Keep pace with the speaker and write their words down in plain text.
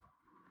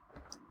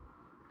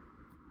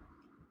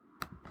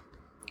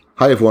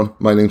Hi everyone,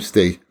 my name's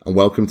Steve and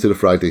welcome to the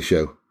Friday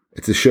Show.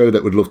 It's a show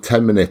that would love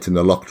 10 minutes in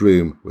a locked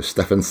room with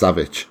Stefan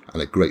Savic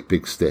and a great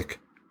big stick.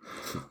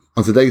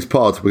 On today's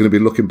pod, we're going to be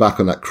looking back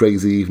on that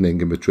crazy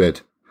evening in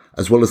Madrid,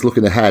 as well as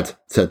looking ahead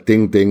to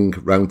Ding Ding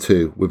Round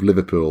 2 with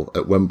Liverpool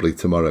at Wembley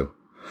tomorrow.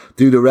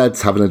 Do the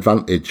Reds have an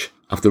advantage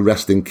after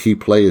resting key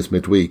players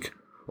midweek,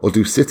 or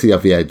do City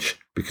have the edge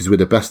because we're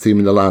the best team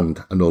in the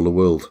land and all the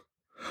world?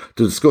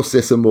 To discuss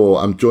this and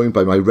more, I'm joined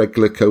by my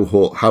regular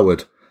cohort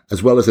Howard,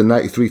 as well as a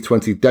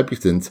 93-20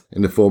 debutant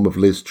in the form of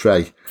Liz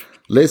Trey.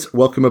 Liz,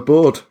 welcome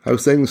aboard.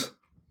 How's things?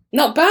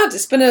 Not bad.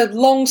 It's been a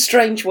long,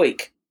 strange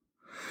week.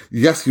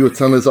 Yes, you were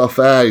telling us off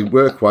air.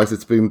 Work-wise,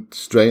 it's been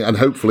strange, and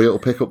hopefully it'll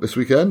pick up this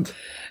weekend.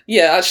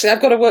 Yeah, actually,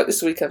 I've got to work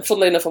this weekend.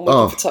 Funnily enough, I'm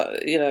working for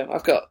time.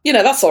 I've got...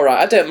 that's all right.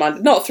 I don't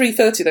mind. Not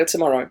 3:30, though,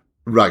 tomorrow.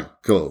 Right,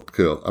 cool.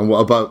 And what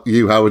about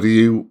you, Howard?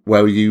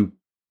 Where are you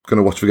going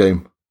to watch the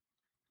game?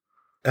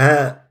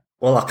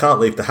 Well, I can't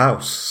leave the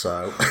house,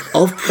 so...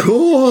 Of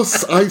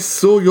course! I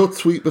saw your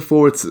tweet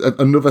before. It's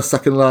another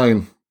second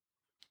line.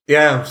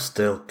 Yeah, I'm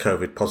still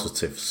COVID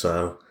positive,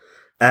 so...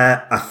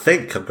 I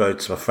think I'm going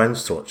to my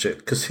friend's to watch it,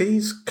 because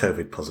he's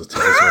COVID positive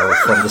as well,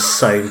 from the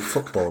same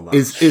football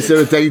match. Is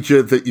there a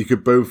danger that you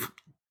could both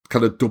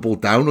kind of double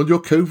down on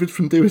your COVID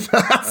from doing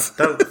that?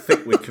 I don't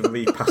think we can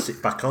repass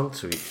it back on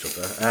to each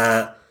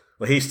other.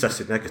 Well, he's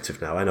tested negative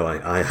now,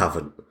 anyway. I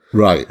haven't.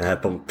 Right.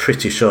 But I'm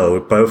pretty sure we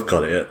both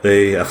got it at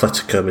the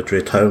Atletico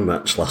Madrid home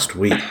match last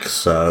week,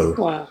 so...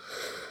 Wow.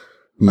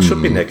 I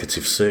should be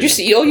negative soon.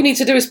 All you need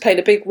to do is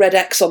paint a big red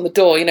X on the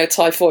door,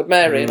 Typhoid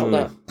Mary and all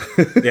that.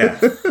 Yeah.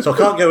 So I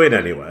can't go in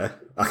anywhere.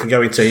 I can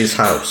go into his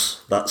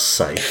house. That's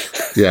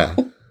safe. Yeah.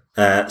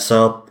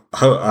 So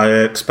I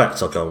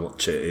expect I'll go and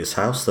watch it at his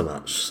house, the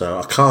match. So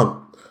I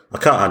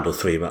can't handle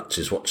 3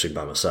 matches watching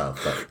by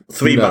myself. Like,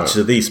 3 matches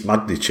of this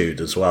magnitude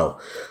as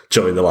well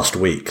during the last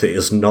week. It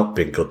has not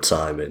been good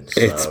timing.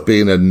 So. It's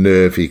been a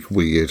nervy,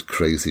 weird,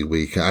 crazy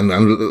week. And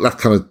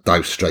let's kind of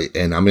dive straight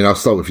in. I mean, I'll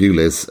start with you,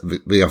 Liz. The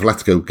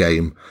Atletico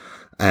game,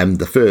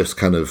 the first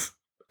kind of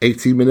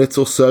 80 minutes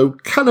or so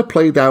kind of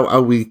played out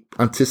how we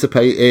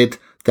anticipated.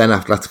 Then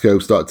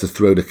Atletico started to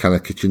throw the kind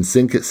of kitchen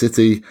sink at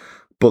City,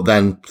 but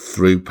then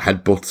threw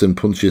headbutts and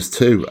punches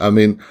too. I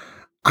mean...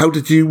 How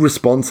did you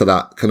respond to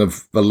that kind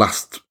of the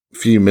last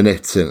few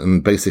minutes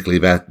and basically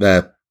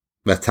their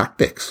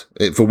tactics,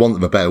 for want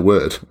of a better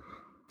word?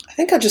 I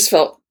think I just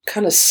felt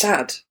kind of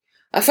sad.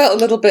 I felt a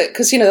little bit,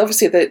 because,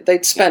 obviously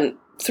they'd spent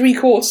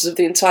 3/4 of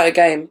the entire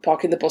game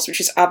parking the bus, which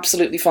is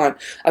absolutely fine.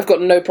 I've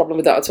got no problem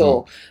with that at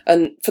all.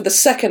 And for the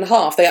second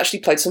half, they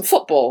actually played some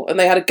football and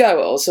they had a go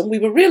at us and we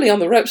were really on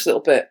the ropes a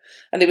little bit.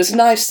 And it was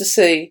nice to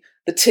see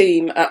the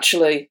team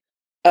actually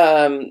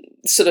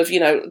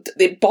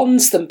it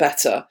bonds them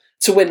better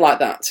to win like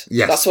that.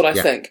 Yes, that's what I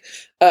think.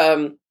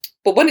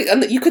 But when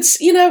you could,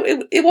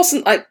 it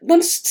wasn't like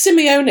once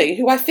Simeone,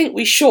 who I think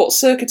we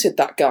short-circuited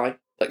that guy,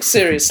 like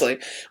seriously,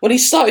 when he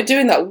started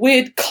doing that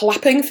weird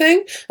clapping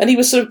thing, and he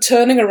was sort of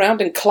turning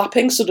around and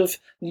clapping sort of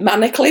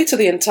manically to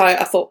the entire,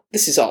 I thought,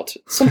 this is odd.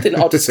 Something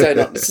odd is going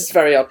on. This is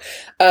very odd.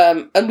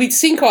 And we'd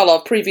seen quite a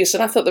lot previous,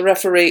 and I thought the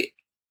referee,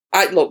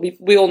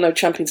 we all know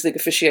Champions League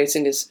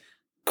officiating is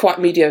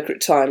quite mediocre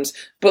at times,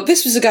 but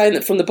this was a guy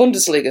from the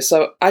Bundesliga,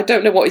 so I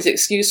don't know what his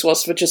excuse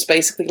was for just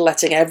basically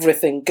letting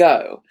everything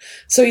go.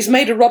 So he's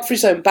made a rod for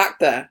his own back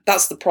there.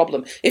 That's the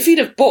problem. If he'd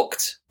have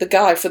booked the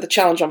guy for the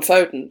challenge on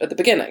Foden at the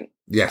beginning,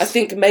 yes, I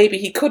think maybe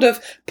he could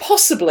have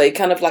possibly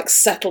kind of like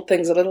settled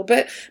things a little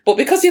bit, but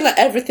because he let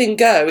everything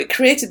go, it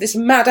created this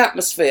mad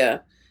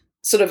atmosphere,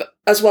 sort of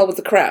as well with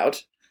the crowd,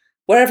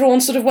 where everyone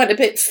sort of went a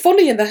bit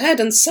funny in the head,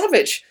 and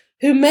Savic,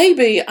 who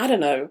maybe, I don't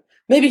know,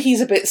 maybe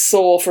he's a bit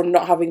sore from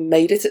not having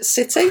made it at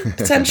City,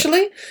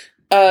 potentially.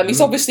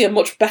 He's obviously a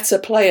much better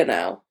player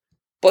now.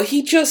 But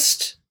he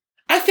just...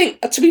 I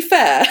think, to be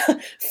fair,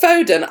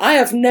 Foden, I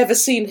have never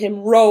seen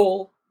him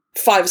roll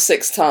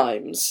 5-6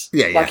 times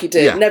like he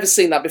did. Yeah. Never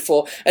seen that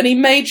before. And he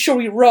made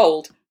sure he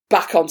rolled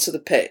back onto the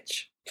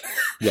pitch.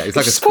 Yeah, it's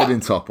like a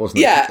spinning top, wasn't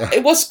it? Yeah,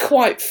 it was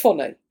quite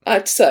funny,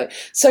 I'd say.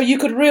 So you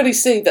could really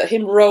see that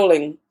him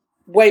rolling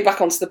way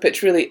back onto the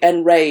pitch really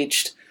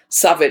enraged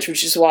Savic,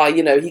 which is why,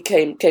 he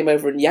came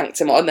over and yanked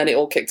him, and then it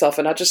all kicked off.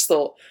 And I just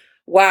thought,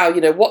 wow,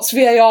 what's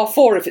VAR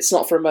for if it's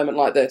not for a moment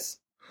like this?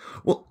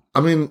 Well,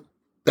 I mean,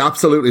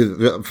 absolutely.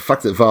 The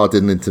fact that VAR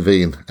didn't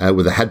intervene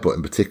with a headbutt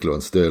in particular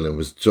on Sterling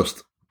was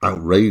just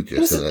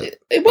outrageous, isn't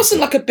it? It wasn't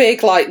like a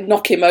big,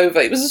 knock him over.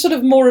 It was a sort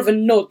of more of a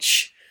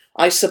nudge,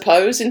 I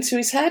suppose, into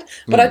his head.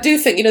 But I do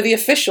think, the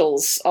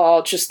officials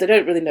are just, they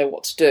don't really know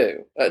what to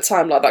do at a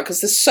time like that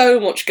because there's so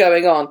much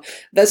going on.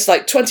 There's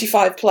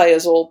 25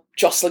 players all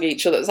jostling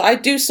each other. So I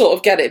do sort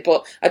of get it,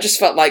 but I just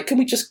felt like, can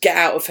we just get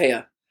out of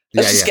here?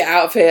 Let's just get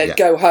out of here and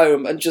go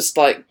home and just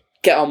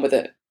get on with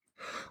it.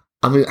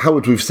 I mean,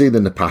 Howard, we've seen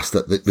in the past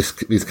that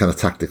these kind of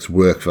tactics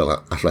work for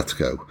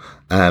Atletico.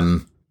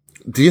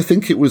 Do you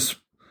think it was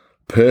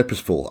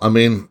purposeful? I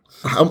mean,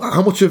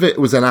 how much of it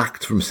was an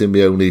act from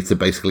Simeone to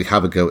basically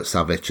have a go at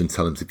Savic and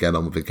tell him to get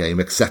on with the game,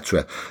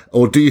 etc.?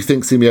 Or do you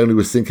think Simeone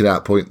was thinking at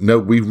that point, no,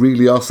 we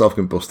really are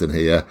self-combusting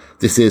here.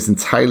 This is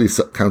entirely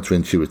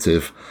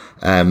counterintuitive.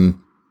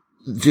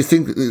 Do you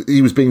think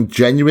he was being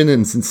genuine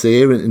and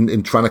sincere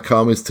in trying to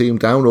calm his team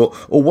down? Or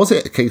was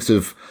it a case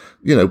of,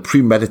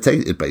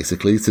 premeditated,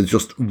 basically, to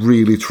just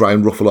really try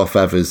and ruffle our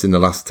feathers in the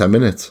last 10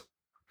 minutes?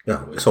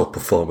 No, it's all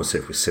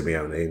performative with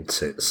Simeone,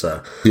 isn't it?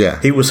 So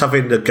yeah, he was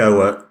having a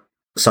go at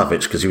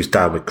Savic because he was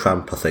down with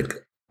cramp, I think.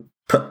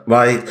 But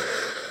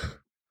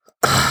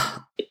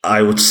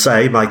I would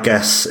say my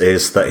guess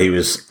is that he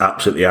was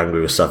absolutely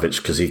angry with Savic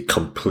because he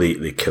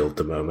completely killed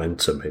the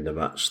momentum in the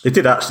match. They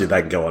did actually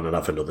then go on and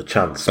have another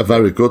chance. A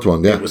very good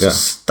one, yeah. It was a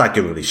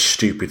staggeringly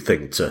stupid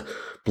thing to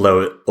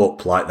blow it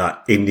up like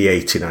that in the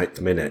 89th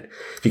minute.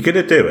 If you're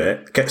going to do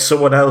it, get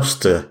someone else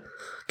to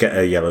get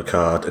a yellow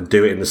card and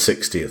do it in the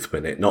 60th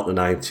minute, not the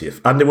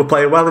 90th. And they were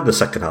playing well in the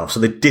second half, so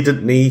they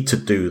didn't need to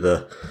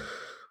do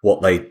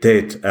what they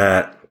did.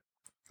 I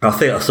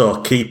think I saw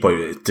a key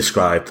point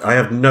described. I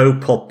have no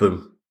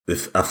problem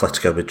with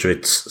Atletico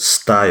Madrid's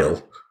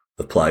style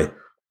of play.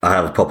 I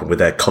have a problem with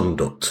their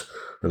conduct,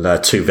 and they're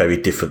two very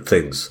different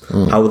things.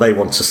 How they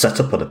want to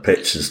set up on a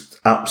pitch is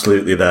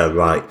absolutely their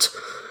right,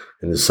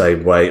 in the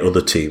same way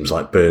other teams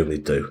like Burnley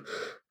do.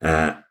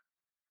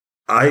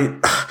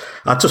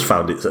 I just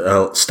found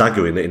it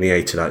staggering that in the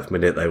 89th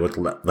minute they would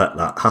let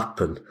that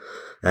happen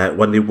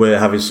when they were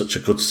having such a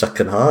good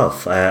second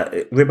half.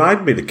 It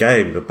reminded me of the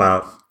game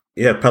about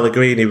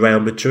Pellegrini, Real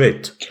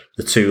Madrid,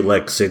 the two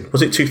legs in,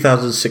 was it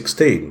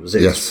 2016? Was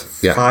it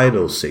his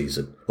final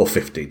season? Or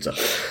 15, so.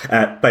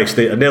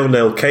 Basically a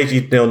 0-0,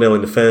 cagey 0-0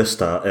 in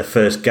the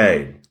first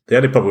game. The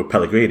only problem with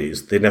Pellegrini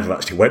is they never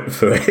actually went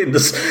for it in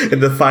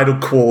the final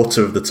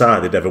quarter of the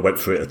time. They never went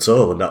for it at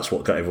all, and that's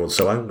what got everyone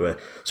so angry.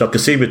 So I can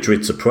see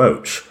Madrid's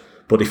approach,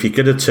 but if you're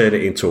going to turn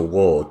it into a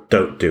war,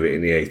 don't do it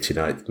in the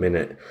 89th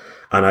minute.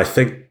 And I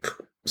think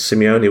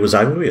Simeone was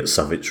angry at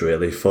Savic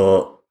really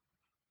for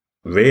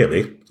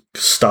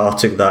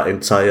starting that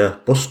entire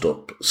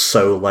bust-up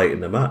so late in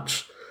the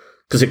match.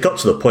 Because it got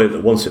to the point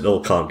that once it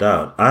all calmed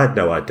down, I had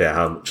no idea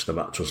how much the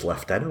match was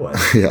left anyway.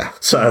 Yeah.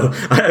 So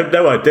I had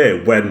no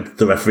idea when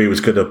the referee was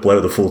going to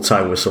blow the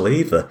full-time whistle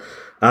either.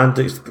 And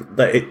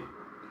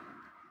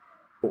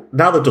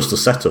now the dust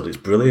has settled. It's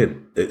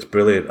brilliant. It's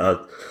brilliant.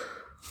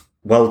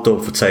 Well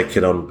done for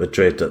taking on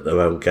Madrid at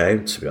their own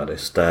game, to be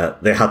honest.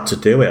 They had to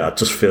do it. I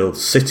just feel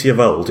City of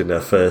old in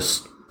their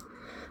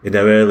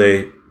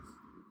early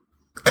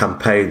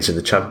campaigns in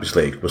the Champions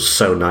League was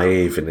so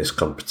naive in this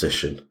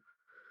competition.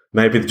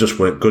 Maybe they just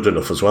weren't good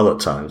enough as well at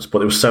times, but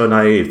they were so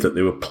naive that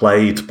they were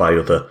played by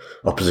other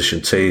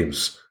opposition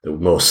teams that were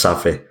more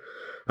savvy.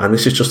 And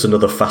this is just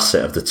another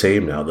facet of the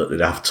team now that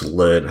they'd have to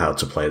learn how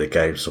to play the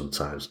game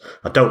sometimes.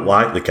 I don't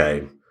like the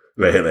game,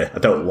 really. I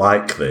don't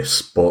like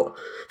this, but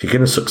if you're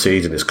going to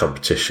succeed in this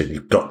competition,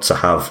 you've got to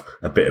have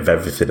a bit of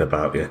everything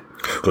about you,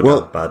 good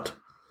and bad.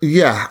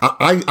 Yeah,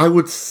 I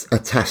would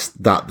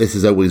attest that this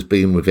has always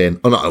been within,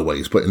 or not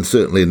always, but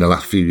certainly in the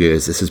last few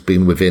years, this has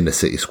been within the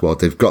City squad.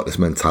 They've got this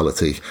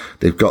mentality.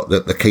 They've got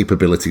the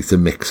capability to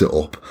mix it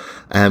up.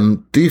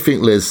 Do you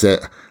think, Liz,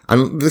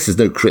 and this is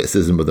no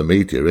criticism of the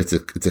media, it's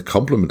a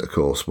compliment, of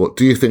course, but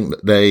do you think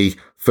that they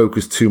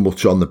focus too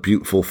much on the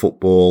beautiful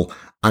football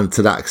and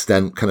to that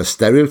extent kind of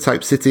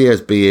stereotype City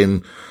as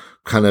being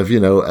kind of,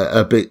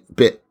 a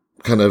bit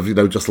kind of,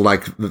 just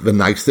like the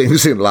nice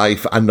things in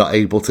life and not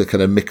able to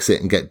kind of mix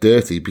it and get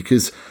dirty?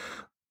 Because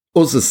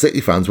us as City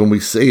fans, when we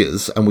see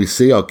us and we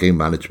see our game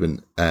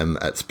management,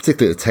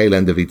 particularly at the tail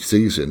end of each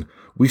season,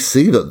 we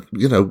see that,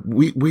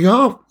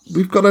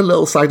 we've got a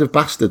little side of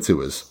bastard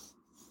to us.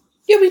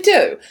 Yeah, we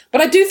do. But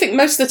I do think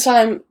most of the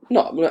time,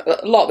 not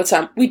a lot of the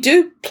time, we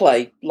do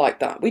play like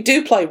that. We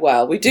do play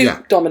well. We do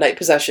dominate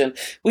possession.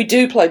 We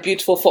do play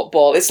beautiful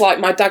football. It's like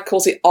my dad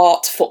calls it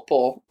art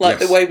football,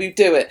 the way we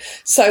do it.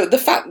 So the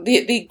fact,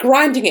 the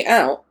grinding it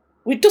out,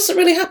 it doesn't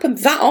really happen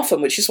that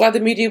often, which is why the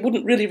media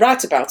wouldn't really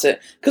write about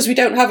it, because we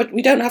don't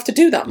have to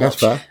do that much.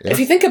 That's fair, yeah. If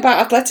you think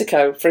about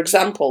Atletico, for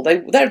example, they're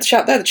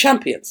the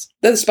champions.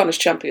 They're the Spanish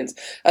champions.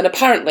 And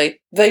apparently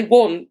they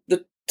won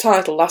the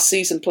title last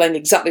season playing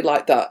exactly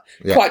like that.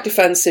 Yeah. Quite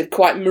defensive,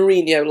 quite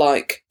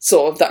Mourinho-like,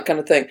 sort of that kind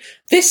of thing.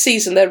 This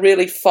season, they're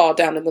really far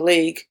down in the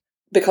league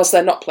because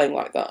they're not playing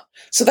like that.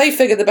 So they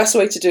figured the best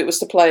way to do it was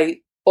to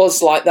play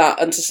us like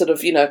that and to sort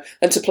of,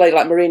 and to play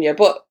like Mourinho.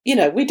 But,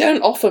 we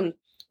don't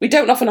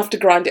often have to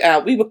grind it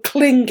out. We were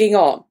clinging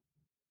on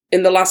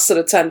in the last sort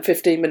of 10,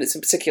 15 minutes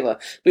in particular.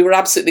 We were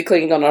absolutely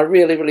clinging on. I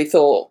really, really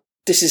thought,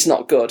 this is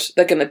not good.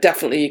 They're going to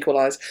definitely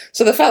equalise.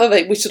 So the fact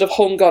that we sort of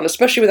hung on,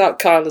 especially without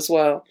Kyle as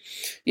well,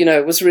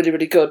 was really,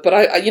 really good. But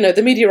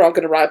the media aren't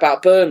going to write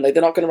about Burnley.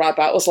 They're not going to write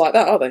about us like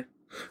that, are they?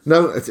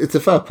 No, it's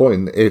a fair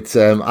point. It's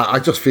I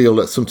just feel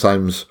that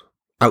sometimes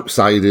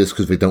outsiders,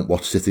 because we don't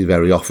watch City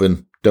very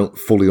often, don't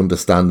fully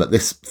understand that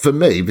this, for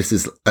me, this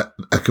is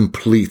a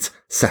complete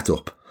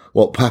setup.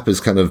 what Pep has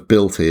kind of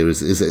built here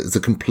is a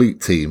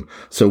complete team.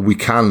 So we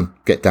can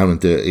get down and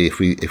dirty if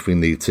we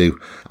need to,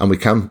 and we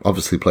can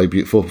obviously play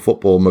beautiful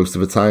football most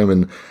of the time.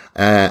 And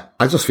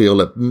I just feel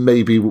that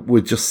maybe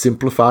we're just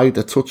simplified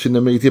a touch in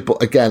the media.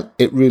 But again,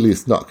 it really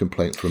is not a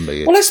complaint from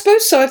me. Well, I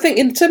suppose so. I think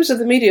in terms of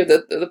the media,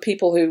 the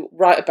people who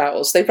write about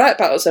us, they write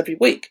about us every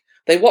week.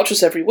 They watch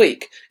us every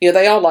week.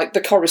 They are like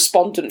the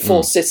correspondent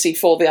for City,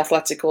 for The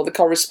Athletic, or the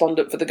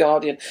correspondent for The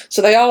Guardian.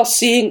 So they are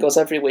seeing us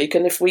every week.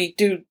 And if we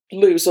do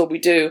lose, or we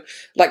do,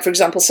 like, for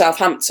example,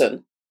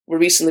 Southampton,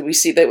 we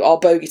see our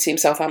bogey team,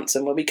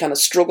 Southampton, when we kind of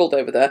struggled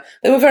over there,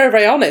 they were very,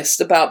 very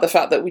honest about the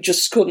fact that we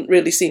just couldn't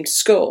really seem to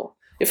score.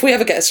 If we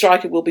ever get a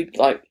striker, we'll be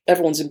like,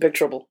 everyone's in big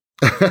trouble.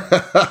 We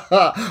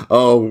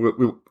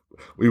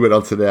went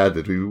on to there,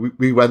 did we?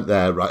 We went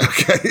there, right?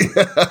 Okay.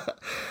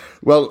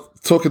 Well,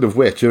 talking of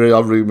which, there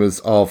are rumours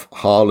of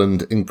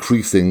Haaland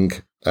increasing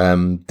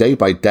day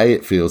by day,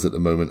 it feels, at the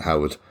moment,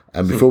 Howard.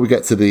 And before we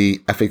get to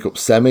the FA Cup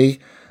semi,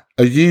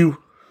 are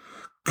you,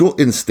 gut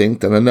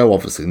instinct, and I know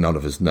obviously none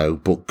of us know,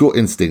 but gut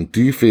instinct,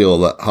 do you feel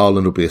that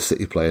Haaland will be a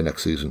City player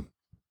next season?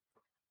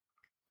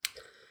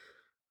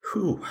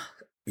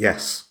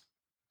 Yes.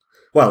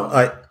 Well,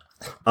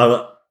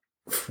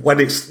 when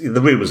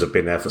the rumours have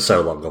been there for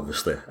so long,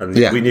 obviously, and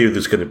we knew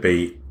there's going to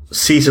be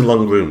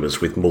season-long rumours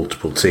with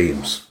multiple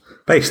teams,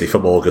 basically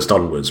from August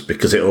onwards,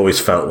 because it always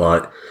felt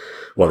like,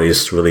 well,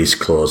 his release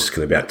clause is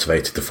going to be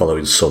activated the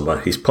following summer.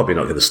 He's probably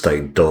not going to stay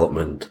in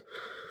Dortmund,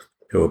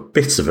 who are a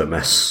bit of a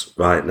mess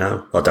right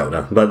now. I don't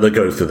know, but they're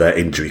going through their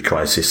injury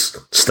crisis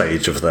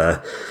stage of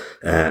their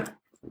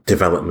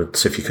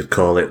development, if you could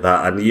call it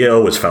that. And you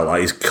always felt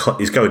like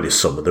he's going this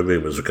summer. The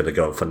rumours were going to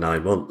go on for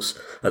 9 months.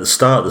 At the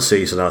start of the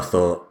season, I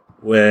thought,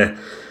 we're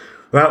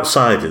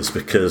outsiders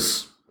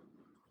because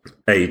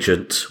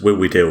agent, will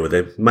we deal with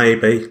him?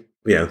 Maybe.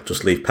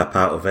 Just leave Pep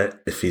out of it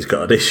if he's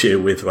got an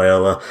issue with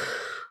Raiola.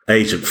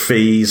 Agent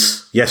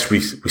fees. Yes,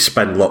 we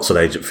spend lots on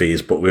agent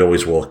fees, but we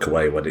always walk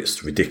away when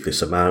it's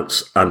ridiculous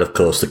amounts. And of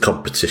course, the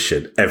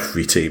competition.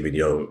 Every team in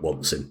Europe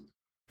wants him.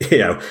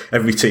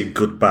 Every team,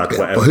 good, bad,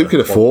 whatever. But who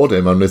can afford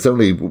him? And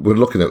we're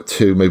looking at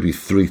 2, maybe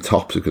 3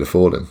 tops who could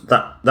afford him.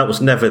 That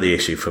was never the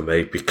issue for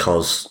me,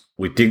 because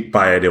we didn't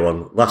buy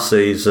anyone last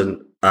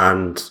season,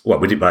 and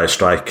we didn't buy a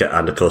striker,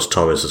 and of course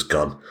Torres has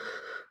gone.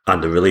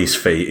 And the release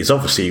fee is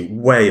obviously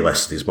way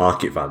less than his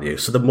market value.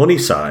 So the money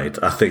side,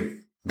 I think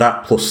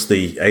that plus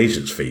the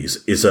agent's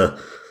fees is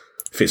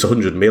if it's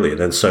 100 million,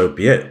 then so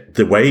be it.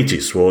 The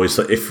wages were always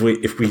that if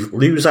we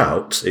lose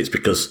out, it's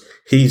because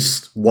he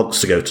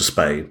wants to go to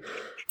Spain,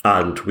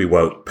 and we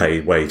won't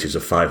pay wages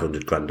of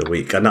 500 grand a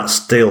week. And that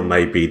still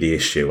may be the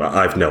issue.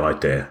 I've no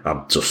idea.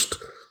 I'm just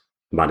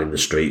man in the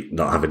street,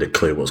 not having a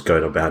clue what's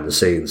going on behind the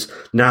scenes.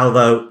 Now,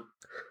 though,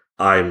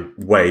 I'm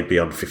way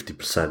beyond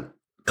 50%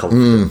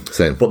 confident.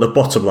 Same. But the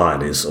bottom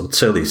line is,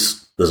 until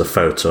there's a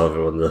photo of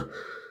him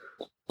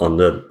on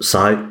the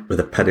site with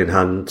a pen in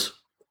hand,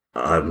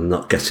 I'm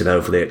not getting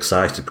overly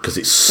excited, because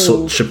it's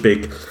such a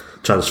big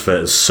transfer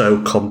and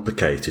so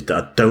complicated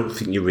that I don't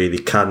think you really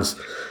can.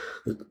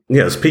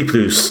 There's people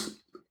who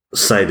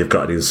say they've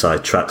got an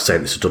inside track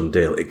saying it's a done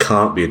deal. It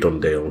can't be a done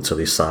deal until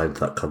he's signed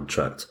that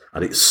contract.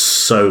 And it's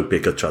so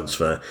big a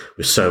transfer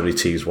with so many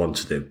teams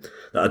wanted him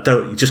that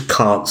you just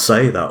can't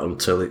say that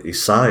until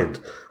he's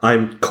signed.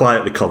 I'm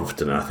quietly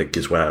confident, I think,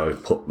 is where I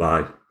put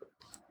my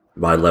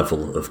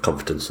level of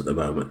confidence at the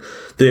moment.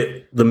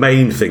 The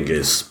main thing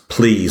is,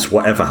 please,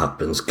 whatever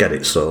happens, get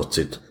it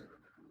sorted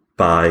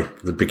by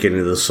the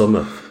beginning of the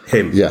summer.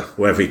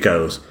 Wherever he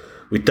goes.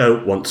 We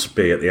don't want to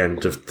be at the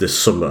end of this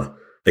summer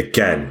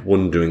again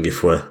wondering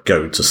if we're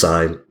going to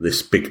sign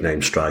this big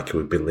name striker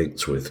we've been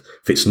linked with.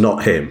 If it's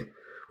not him,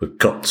 we've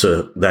got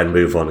to then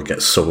move on and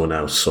get someone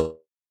else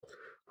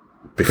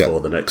before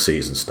the next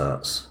season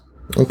starts.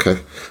 Okay.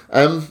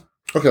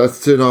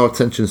 Let's turn our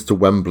attentions to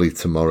Wembley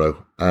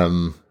tomorrow.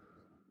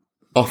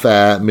 Off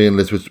air, me and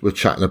Liz were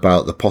chatting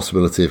about the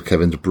possibility of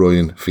Kevin De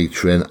Bruyne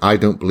featuring. I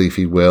don't believe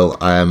he will.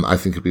 I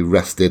think he'll be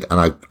rested,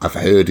 and I've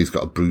heard he's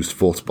got a bruised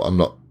foot, but I'm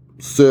not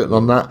certain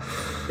on that.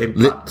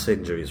 Impact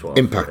injury is what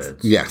I've heard.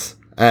 Yes.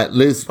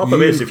 Liz,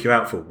 problem is, if you're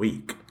out for a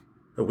week,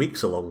 a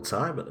week's a long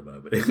time at the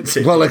moment, isn't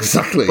it? Well,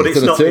 exactly. But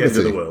it's not the end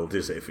of the world,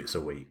 is it, if it's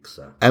a week?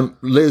 So.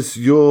 Liz,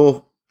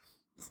 you're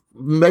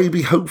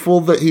maybe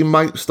hopeful that he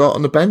might start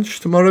on the bench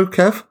tomorrow,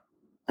 Kev?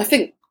 I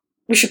think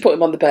we should put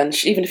him on the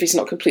bench, even if he's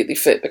not completely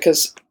fit,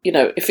 because,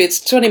 if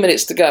it's 20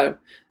 minutes to go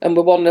and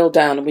we're 1-0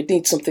 down and we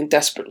need something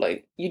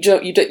desperately,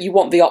 you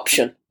want the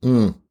option.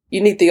 You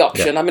need the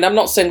option. Yeah. I mean, I'm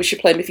not saying we should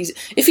play him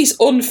if he's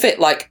unfit,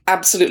 like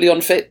absolutely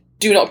unfit.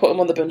 Do not put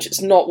him on the bench.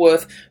 It's not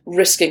worth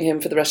risking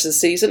him for the rest of the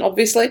season,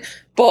 obviously.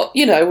 But,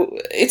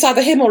 it's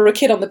either him or a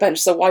kid on the bench,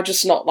 so why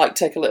just not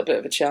take a little bit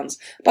of a chance?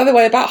 By the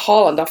way, about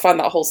Haaland, I find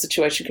that whole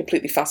situation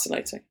completely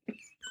fascinating.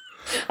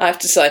 I have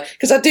to say,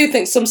 because I do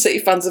think some City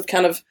fans have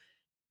kind of,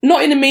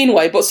 not in a mean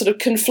way, but sort of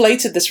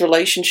conflated this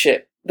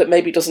relationship that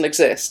maybe doesn't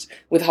exist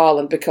with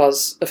Haaland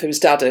because of who his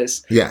dad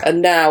is. Yeah.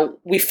 And now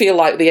we feel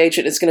like the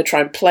agent is going to try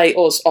and play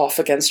us off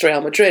against Real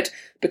Madrid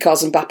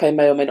because Mbappe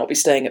may or may not be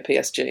staying at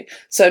PSG.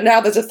 So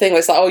now there's a thing where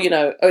it's like,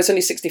 it's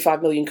only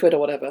 65 million quid or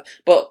whatever.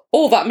 But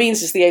all that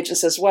means is the agent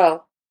says,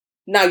 well,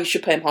 now you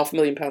should pay him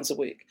 £500,000 a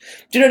week.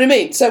 Do you know what I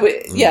mean? So,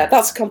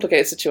 that's a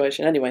complicated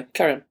situation. Anyway,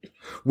 carry on.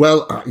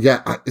 Well,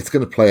 it's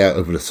going to play out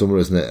over the summer,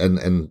 isn't it?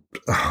 And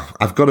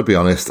I've got to be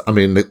honest. I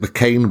mean, the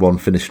Kane one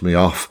finished me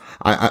off.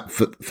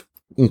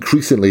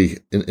 Increasingly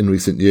in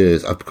recent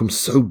years, I've become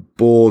so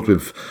bored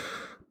with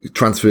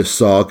transfer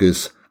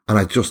sagas, and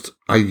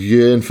I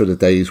yearn for the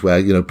days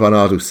where,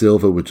 Bernardo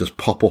Silva would just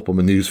pop up on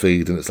my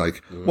newsfeed, and it's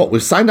like, what,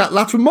 we've signed that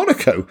lad from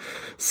Monaco?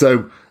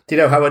 So, do you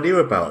know how I knew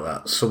about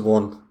that?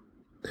 Someone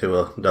who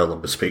I no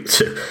longer speak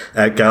to,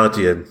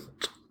 Guardian.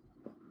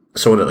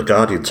 Someone at the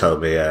Guardian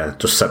told me,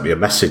 just sent me a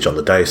message on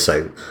the day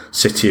saying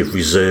City have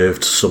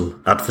reserved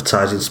some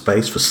advertising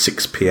space for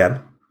 6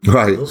 p.m.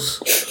 Right.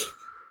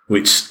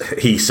 Which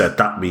he said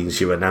that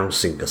means you're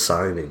announcing a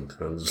signing.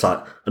 And it's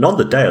like, and on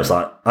the day I was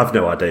like, I've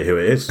no idea who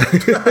it is.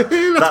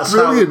 That's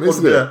brilliant, how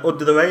isn't it?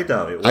 Under the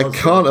radar it was. I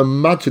can't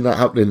imagine that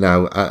happening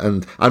now.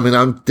 And I mean,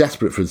 I'm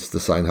desperate for us to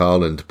sign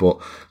Haaland,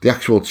 but the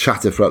actual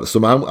chatter throughout the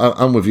summer,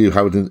 I'm with you,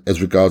 Howard,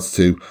 as regards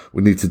to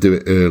we need to do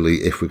it early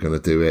if we're going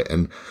to do it.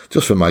 And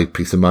just for my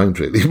peace of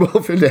mind, really, more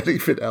than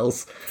anything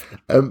else.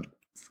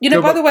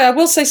 By the way, I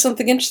will say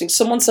something interesting.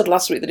 Someone said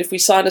last week that if we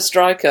sign a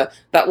striker,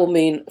 that will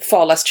mean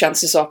far less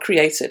chances are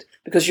created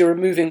because you're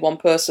removing one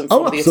person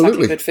from the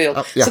attacking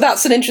midfield. So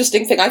that's an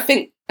interesting thing. I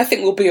think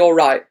we'll be all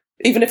right.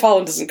 Even if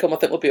Haaland doesn't come, I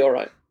think we'll be all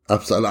right.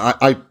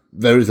 Absolutely.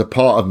 There is a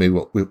part of me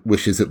what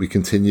wishes that we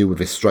continue with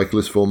this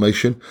strikerless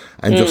formation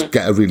and just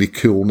get a really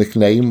cool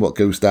nickname, what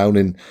goes down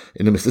in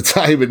the Mr.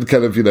 Time and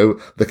kind of,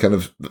 the kind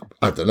of,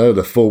 I don't know,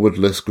 the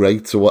forwardless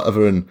greats or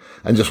whatever and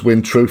just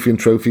win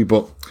trophy.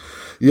 But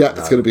yeah,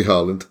 it's going to be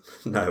Haaland.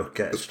 No,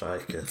 get a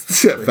striker.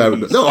 Yeah, fair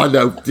enough. No, I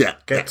know. Yeah.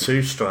 Get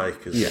 2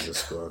 strikers in the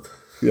squad.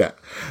 Yeah.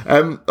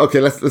 Okay,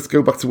 let's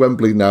go back to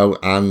Wembley now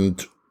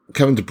and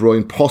Kevin De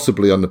Bruyne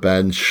possibly on the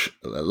bench.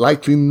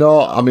 Likely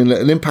not. I mean,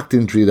 an impact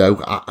injury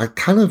though. I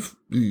kind of,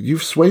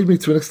 you've swayed me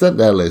to an extent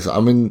there, Liz. I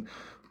mean,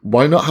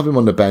 why not have him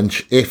on the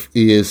bench if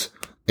he is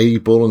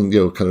able and,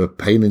 kind of a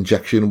pain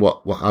injection,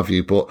 what have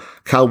you. But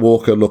Kyle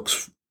Walker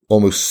looks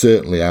almost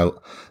certainly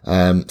out.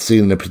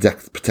 Seen in a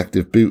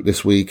protective boot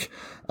this week.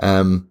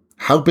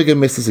 How big a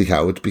miss is he,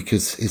 Howard?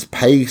 Because his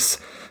pace,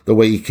 the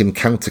way he can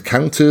counter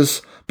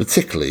counters,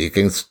 particularly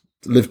against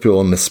Liverpool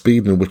and the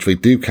speed in which they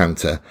do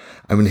counter.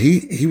 I mean,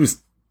 he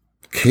was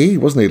key,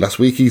 wasn't he, last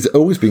week? He's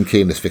always been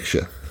key in this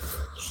fixture.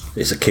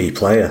 He's a key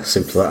player,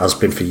 simply has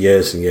been for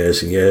years and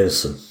years and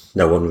years. And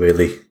no one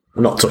really,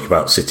 I'm not talking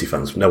about City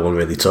fans, but no one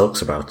really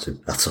talks about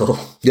him at all.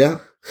 Yeah.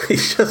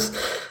 He's just,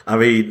 I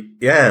mean,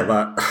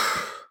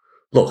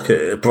 look,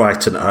 at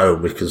Brighton at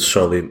home, we can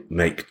surely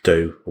make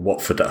do.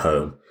 Watford at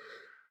home,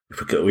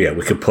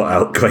 we can put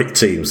out great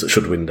teams that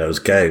should win those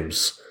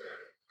games.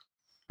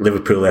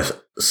 Liverpool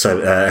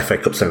FA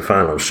Cup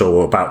semi-final, I'm sure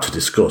we're about to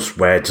discuss.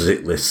 Where does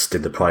it list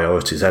in the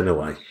priorities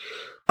anyway?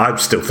 I'm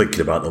still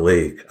thinking about the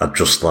league. I'm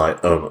just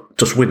like,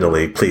 just win the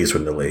league, please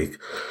win the league.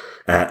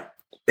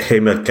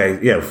 Him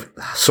again,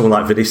 someone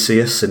like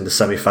Vinicius in the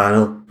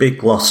semi-final.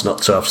 Big loss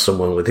not to have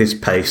someone with his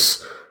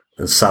pace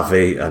and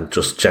savvy and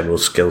just general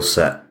skill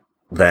set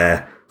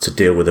there to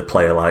deal with a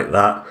player like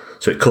that.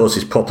 So it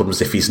causes problems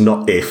if he's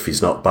not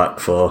back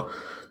for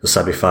the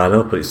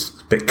semi-final, but he's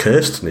a bit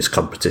cursed in this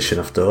competition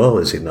after all,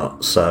 is he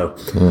not? So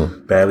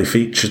barely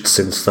featured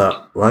since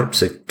that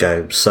Leipzig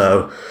game.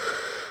 So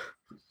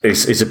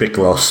it's a big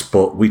loss,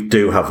 but we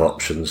do have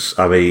options.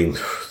 I mean,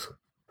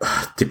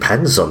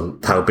 depends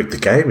on how big the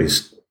game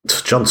is.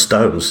 John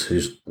Stones,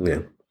 who's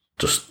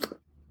just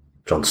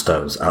John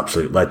Stones,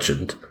 absolute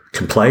legend,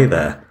 can play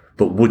there.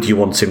 But would you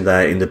want him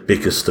there in the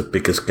biggest of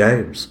biggest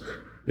games?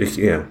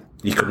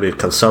 You could move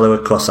Cancelo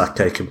across.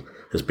 Ake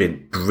has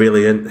been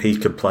brilliant. He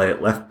can play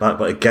at left back.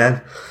 But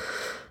again,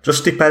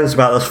 just depends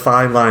about those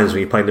fine lines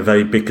when you're playing the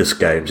very biggest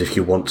games if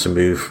you want to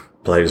move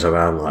players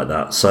around like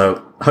that.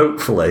 So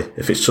hopefully,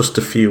 if it's just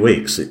a few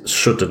weeks, it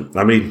shouldn't.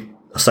 I mean,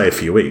 I say a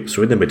few weeks.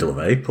 We're in the middle of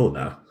April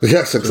now.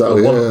 Yes,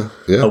 exactly.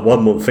 A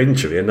 1 month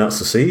injury and that's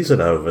the season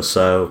over.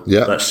 So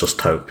let's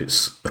just hope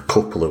it's a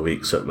couple of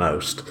weeks at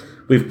most.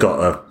 We've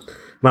got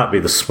might be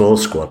the small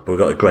squad, but we've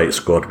got a great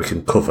squad we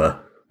can cover.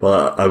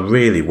 But I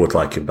really would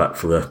like him back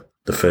for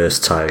the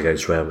first tie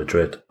against Real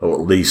Madrid, or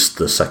at least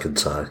the second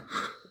tie.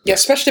 Yeah,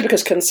 especially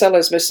because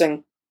Cancelo's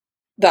missing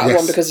that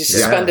one because he's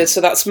suspended, so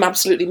that's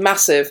absolutely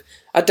massive.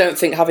 I don't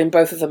think having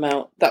both of them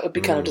out, that would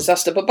be kind of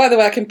disaster. But by the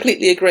way, I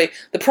completely agree.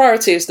 The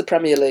priority is the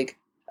Premier League.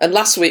 And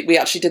last week we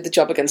actually did the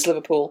job against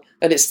Liverpool,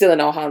 and it's still in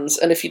our hands.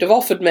 And if you'd have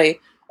offered me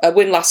a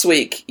win last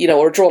week,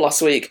 or a draw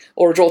last week,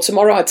 or a draw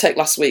tomorrow, I'd take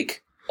last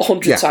week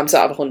 100 times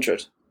out of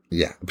 100.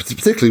 Yeah,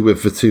 particularly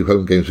with the 2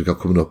 home games we've got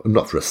coming up. And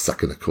not for a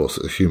second, of course,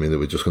 assuming that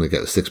we're just going to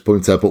get the 6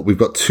 points there, but we've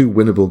got 2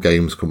 winnable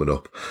games coming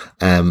up.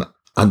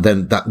 And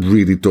then that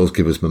really does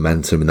give us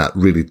momentum and that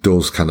really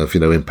does kind of,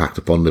 impact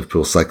upon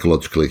Liverpool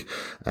psychologically.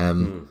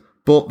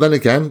 But But then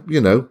again,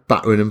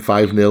 battering him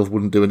 5-0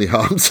 wouldn't do any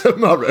harm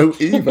tomorrow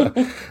either.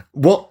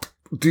 What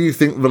do you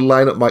think the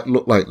lineup might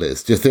look like,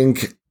 Liz? Do you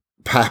think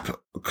Pep,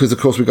 because of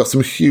course we've got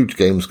some huge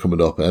games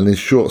coming up and in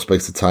short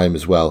space of time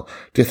as well,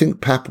 do you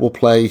think Pep will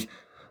play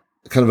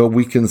kind of a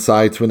weakened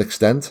side to an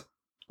extent?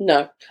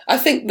 No, I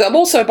think that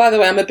also, by the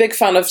way, I'm a big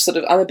fan of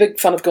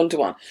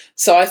Gundogan.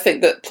 So I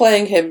think that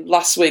playing him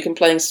last week and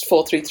playing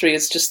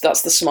 4-3-3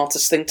 that's the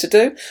smartest thing to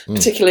do,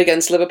 particularly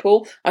against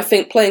Liverpool. I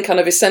think playing kind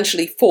of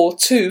essentially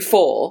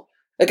 4-2-4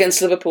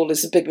 against Liverpool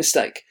is a big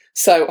mistake.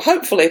 So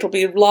hopefully it'll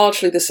be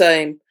largely the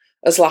same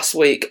as last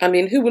week. I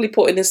mean, who will he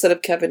put in instead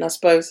of Kevin, I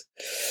suppose?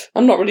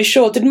 I'm not really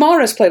sure. Did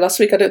Mahrez play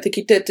last week? I don't think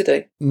he did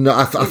he? No,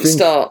 I think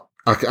start.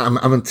 I'm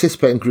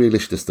anticipating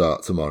Grealish to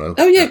start tomorrow.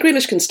 Oh yeah,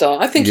 Grealish can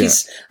start. I think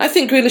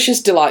Grealish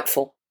is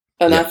delightful,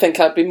 and I think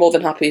I'd be more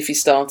than happy if he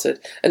started.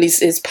 And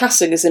his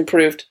passing has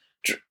improved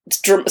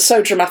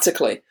so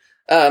dramatically.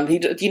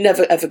 He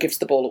never ever gives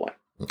the ball away.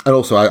 And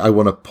also, I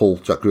want to pull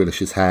Jack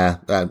Grealish's hair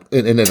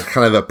in a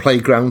kind of a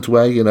playground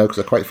way, because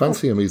I quite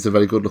fancy him. He's a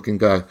very good-looking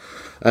guy.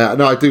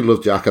 No, I do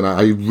love Jack, and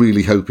I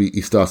really hope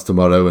he starts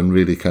tomorrow and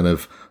really kind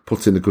of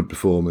puts in a good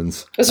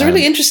performance. There's a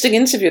really interesting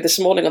interview this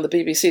morning on the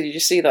BBC. Did you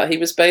see that? He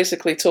was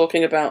basically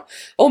talking about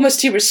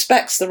almost he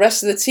respects the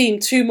rest of the team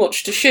too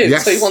much to shoot,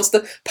 so he wants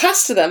to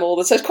pass to them all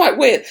the time. It's quite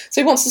weird.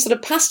 So he wants to sort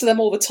of pass to them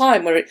all the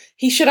time, where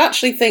he should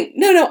actually think,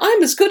 no,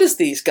 I'm as good as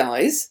these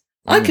guys.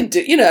 I can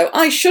do,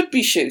 I should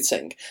be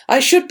shooting. I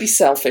should be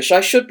selfish.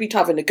 I should be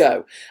having a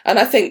go. And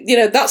I think,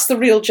 that's the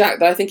real Jack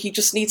that I think he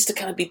just needs to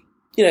kind of be,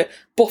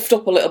 buffed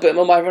up a little bit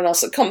more by everyone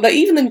else that come. Like,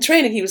 even in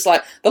training, he was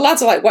like, the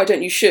lads are like, why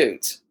don't you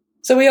shoot?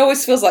 So he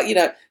always feels like,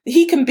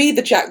 he can be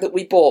the Jack that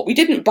we bought. We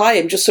didn't buy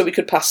him just so we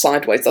could pass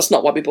sideways. That's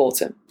not why we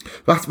bought him.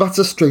 That's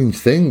a strange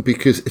thing,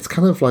 because it's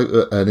kind of like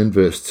an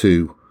inverse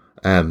to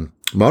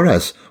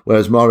Mahrez,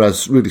 whereas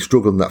Mahrez really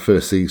struggled in that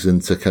first season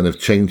to kind of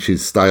change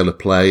his style of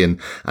play and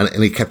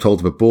he kept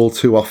hold of a ball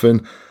too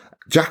often.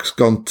 Jack's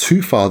gone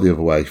too far the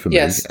other way for me,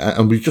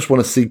 and we just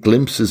want to see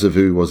glimpses of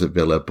who he was at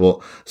Villa,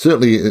 but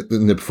certainly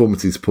in the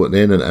performance he's putting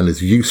in and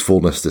his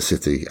usefulness to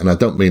City, and I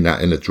don't mean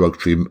that in a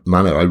derogatory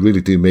manner, I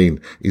really do mean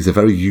he's a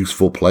very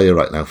useful player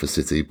right now for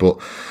City, but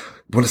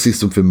we want to see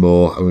something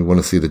more, and we want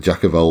to see the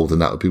Jack of old,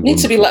 and that would be wonderful.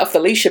 Needs to be let off the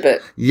leash a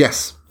bit.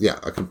 Yes, yeah,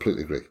 I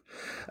completely agree.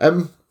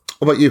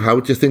 What about you,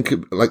 Howard? Do you think,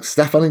 like,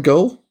 Stefan in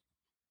goal?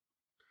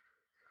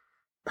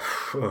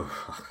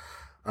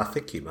 I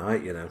think he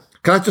might, Can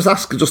I just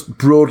ask, just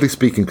broadly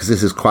speaking, because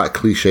this is quite a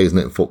cliche, isn't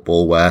it, in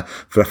football, where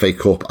for FA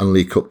Cup and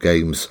League Cup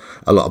games,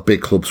 a lot of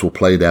big clubs will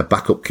play their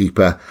backup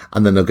keeper,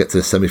 and then they'll get to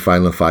the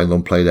semi-final and final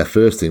and play their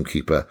first-team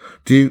keeper.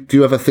 Do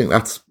you ever think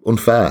that's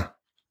unfair?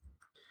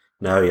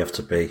 No, you have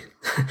to be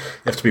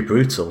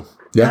brutal.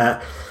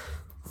 Yeah.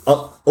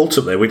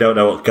 Ultimately, we don't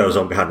know what goes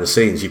on behind the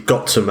scenes. You've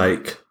got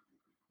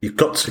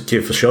to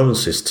give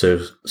assurances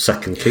to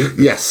second keepers.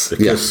 Yes,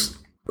 because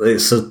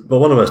it's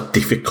one of the most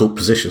difficult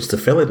positions to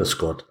fill in a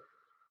squad.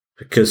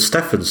 Because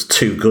Stefan's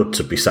too good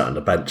to be sat on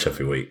the bench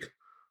every week.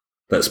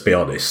 Let's be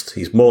honest.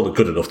 He's more than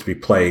good enough to be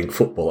playing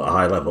football at a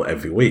high level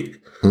every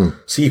week.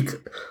 So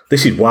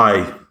this is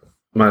why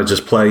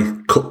managers play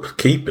cup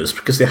keepers,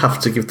 because they have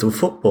to give them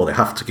football. They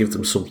have to give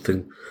them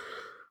something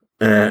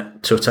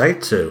to attain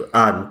to.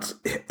 And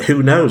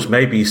who knows,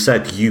 maybe he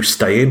said, you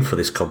stay in for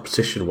this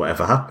competition,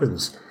 whatever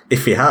happens.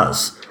 If he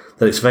has,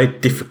 then it's a very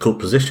difficult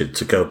position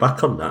to go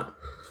back on that.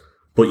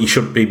 But you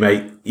should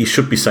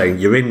be saying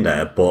you're in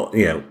there, but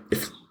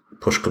if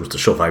push comes to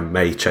shove, I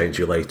may change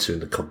you later in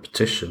the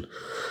competition.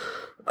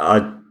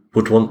 I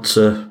would want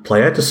to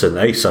play Ederson.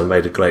 Asa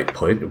made a great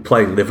point. In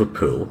playing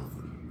Liverpool,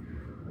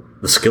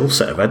 the skill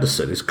set of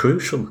Ederson is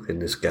crucial in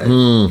this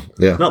game.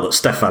 Not that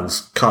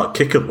Stefan's can't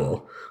kick a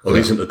ball or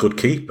isn't a good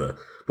keeper,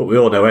 but we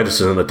all know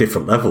Ederson on a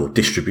different level,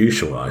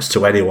 distribution-wise,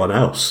 to anyone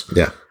else.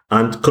 Yeah.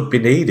 And could be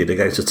needed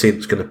against a team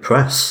that's going to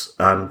press.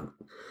 And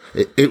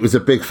it was a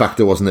big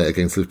factor, wasn't it,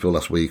 against Liverpool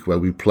last week, where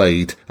we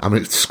played,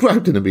 it's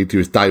described in the media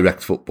as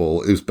direct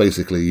football. It was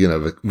basically,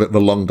 the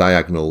long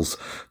diagonals,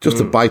 just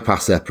to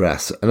bypass their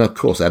press. And of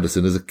course,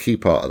 Ederson is a key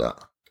part of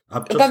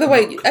that. By the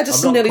way,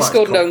 Ederson nearly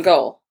scored an own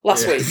goal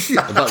last week.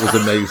 That was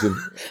amazing.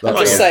 I'm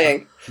just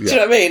saying. Yeah. Do you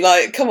know what I mean?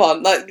 Like, come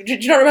on. Like, do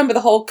you not remember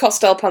the whole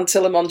Costel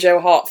Pantilimon Joe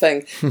Hart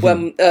thing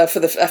when for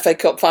the FA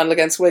Cup final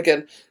against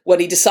Wigan, when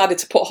he decided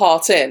to put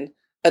Hart in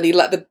and he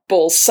let the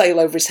ball sail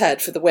over his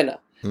head for the winner?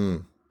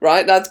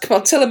 Right? Now, come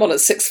on, Tillemon at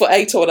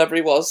 6'8" or whatever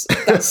he was.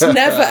 That's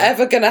never,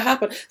 ever going to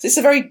happen. So it's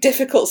a very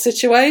difficult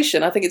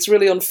situation. I think it's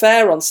really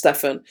unfair on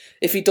Stefan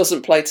if he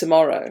doesn't play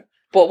tomorrow.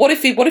 But what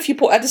if you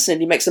put Ederson in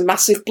and he makes a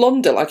massive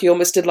blunder like he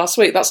almost did last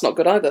week? That's not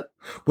good either.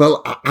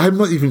 Well, I'm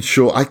not even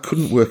sure. I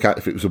couldn't work out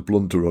if it was a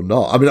blunder or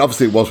not.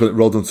 Obviously it was when it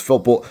rolled onto the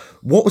field, but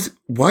what was it?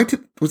 Why did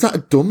Was that a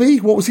dummy?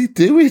 What was he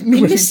doing?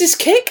 He missed his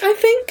kick, I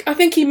think. I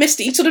think he missed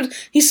it.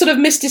 He sort of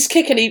missed his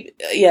kick, and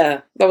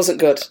that wasn't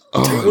good.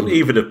 It wouldn't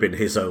even have been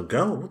his own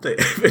goal, would it?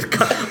 I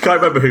can't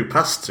remember who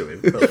passed to him.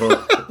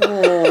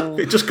 If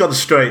it just gone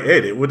straight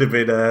in, it would have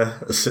been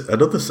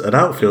an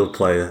outfield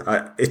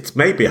player. It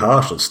may be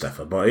harsh on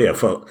Stefan, but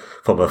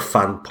from a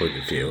fan point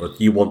of view,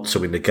 you want to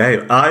win the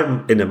game.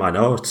 I'm in a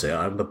minority.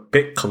 I'm a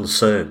bit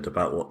concerned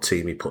about what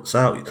team he puts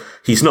out.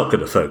 He's not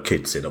going to throw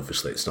kids in,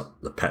 obviously. It's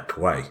not the Pep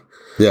way.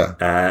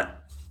 Yeah.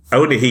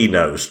 Only he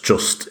knows.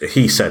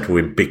 He said we're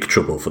in big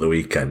trouble for the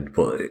weekend,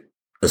 but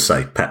as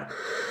I say,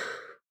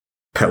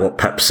 what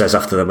Pep says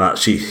after the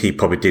match, he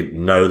probably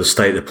didn't know the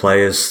state of the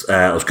players.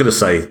 I was going to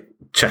say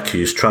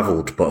Czechou's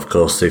travelled, but of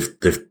course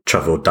they've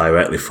travelled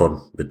directly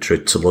from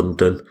Madrid to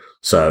London,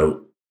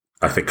 so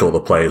I think all the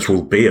players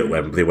will be at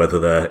Wembley, whether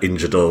they're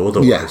injured or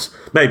otherwise.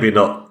 Yeah. Maybe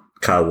not.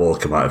 Kyle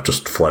Walker might have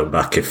just flown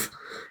back if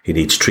he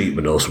needs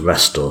treatment or some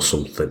rest or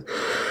something.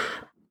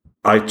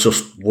 I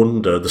just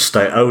wonder the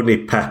state.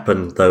 Only Pep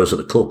and those at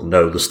the club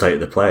know the state of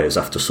the players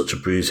after such a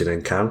bruising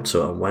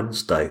encounter on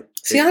Wednesday.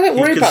 See, I don't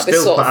worry about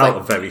this sort of thing. He can still put out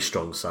a very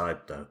strong side,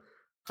 though.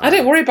 I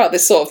don't worry about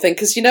this sort of thing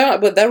because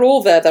they're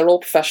all there. They're all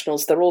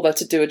professionals. They're all there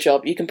to do a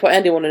job. You can put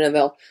anyone in, and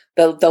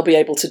they'll be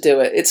able to do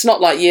it. It's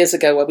not like years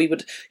ago where we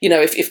would,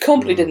 if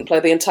Company didn't play,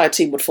 the entire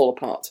team would fall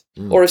apart,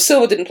 or if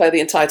Silva didn't play, the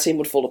entire team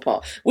would fall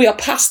apart. We are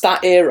past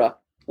that era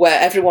where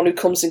everyone who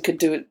comes in could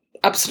do it.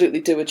 Absolutely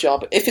do a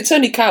job. If it's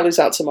only Cal who's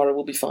out tomorrow,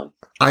 we'll be fine.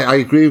 I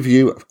agree with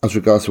you as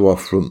regards to our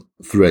front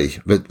three.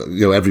 But,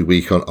 every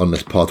week on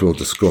this pod we'll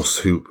discuss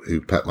who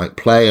Pep might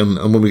play, and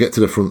when we get to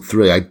the front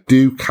three, I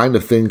do kind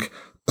of think,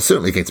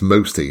 certainly against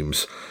most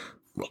teams,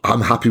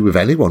 I'm happy with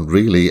anyone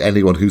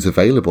who's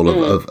available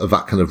of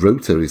that kind of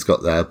rota he's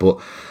got there.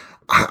 But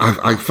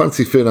I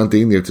fancy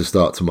Fernandinho to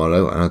start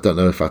tomorrow, and I don't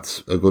know if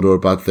that's a good or a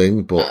bad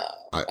thing, but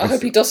I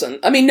hope he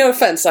doesn't. I mean, no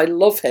offence, I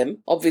love him,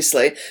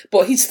 obviously,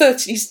 but he's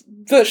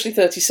virtually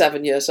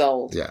 37 years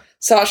old. Yeah.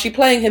 So actually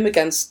playing him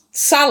against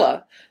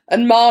Salah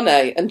and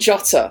Mane and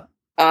Jota,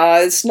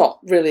 it's not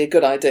really a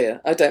good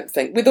idea, I don't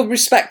think. With all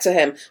respect to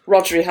him,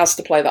 Rodri has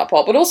to play that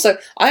part. But also,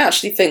 I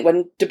actually think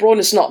when De Bruyne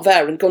is not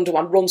there and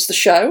Gundogan runs the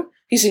show,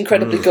 he's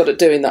incredibly good at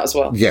doing that as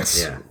well. Yes.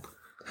 Yeah.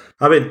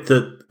 I mean,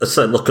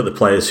 look at the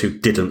players who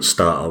didn't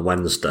start on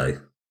Wednesday.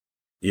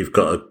 You've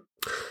got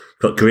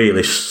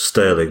Grealish,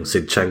 Sterling,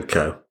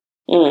 Zinchenko,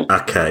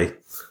 Ake,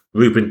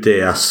 Ruben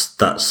Dias.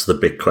 That's the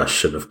big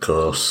question, of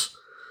course,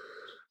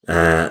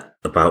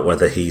 about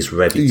whether he's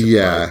ready to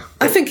play.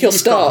 I think he'll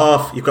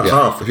start. You've got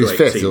half of the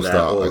great team there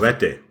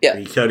already. Yeah.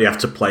 You can only have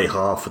to play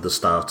half of the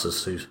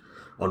starters who's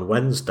on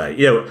Wednesday.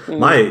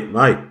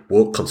 My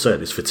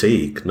concern is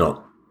fatigue,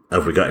 not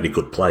have we got any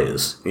good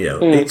players.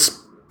 It's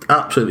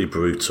absolutely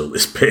brutal,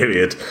 this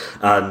period.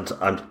 And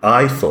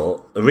I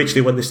thought,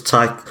 originally when this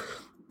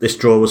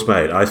draw was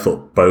made, I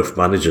thought both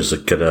managers are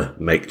going to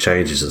make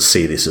changes and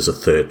see this as a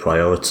third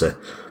priority.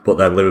 But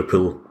then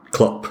Liverpool,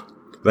 Klopp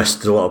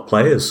rested a lot of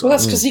players. Well,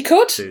 that's because he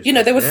could.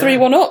 They were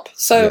 3-1 up.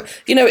 So,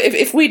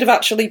 if we'd have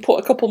actually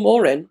put a couple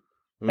more in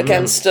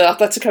against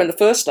Atletico in the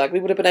first leg, we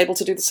would have been able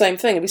to do the same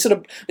thing.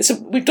 And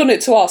we've done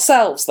it to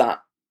ourselves,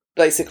 that,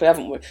 basically,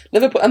 haven't we?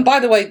 Liverpool. And by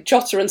the way,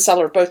 Jota and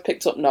Salah have both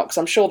picked up knocks.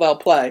 I'm sure they'll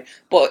play.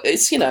 But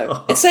it's,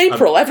 it's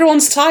April.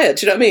 Everyone's tired.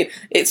 Do you know what I mean?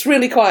 It's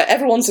really quiet.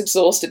 Everyone's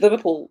exhausted.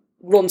 Liverpool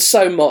run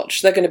so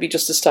much, they're going to be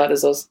just as tired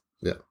as us.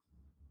 Yeah.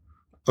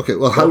 Okay,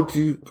 well, how do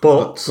you...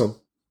 But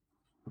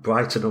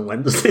Brighton on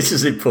Wednesday, this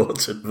is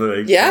important for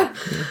me. Yeah.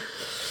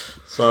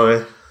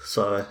 Sorry.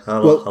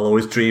 I'll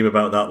always dream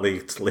about that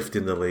league,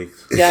 lifting the league.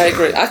 Yeah, I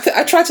agree.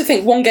 I try to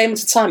think one game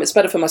at a time. It's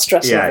better for my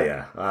stress level.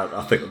 Yeah.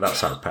 I think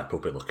that's how Pep will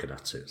be looking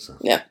at it. So.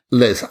 Yeah.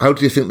 Liz, how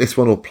do you think this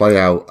one will play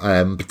out,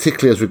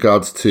 particularly as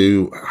regards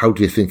to how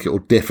do you think it will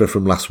differ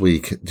from last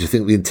week? Do you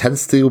think the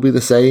intensity will be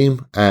the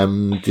same?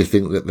 Do you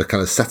think that the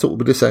kind of setup will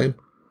be the same?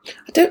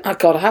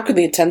 God, how could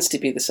the intensity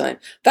be the same?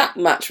 That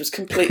match was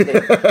completely,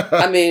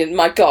 I mean,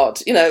 my God,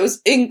 it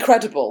was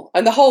incredible.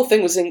 And the whole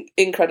thing was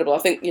incredible. I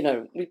think,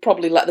 we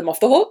probably let them off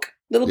the hook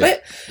a little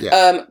bit.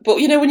 Yeah. But,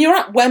 when you're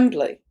at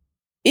Wembley,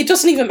 it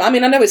doesn't even, I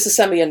mean, I know it's a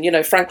semi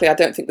and, frankly, I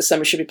don't think the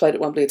semi should be played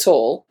at Wembley at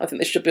all. I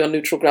think they should be on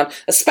neutral ground,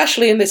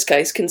 especially in this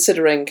case,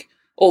 considering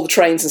all the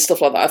trains and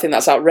stuff like that. I think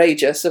that's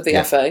outrageous of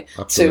the FA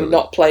absolutely. to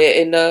not play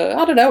it in,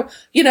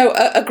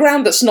 a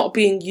ground that's not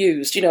being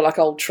used, like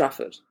Old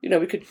Trafford.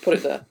 We could put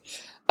it there.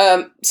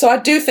 So I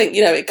do think,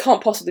 it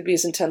can't possibly be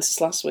as intense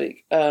as last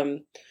week.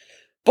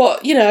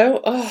 But,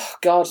 oh,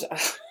 God,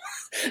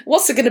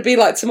 what's it going to be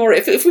like tomorrow?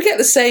 If we get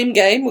the same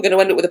game, we're going to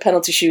end up with a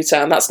penalty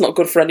shootout, and that's not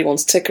good for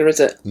anyone's ticker, is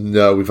it?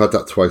 No, we've had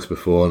that twice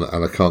before,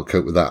 and I can't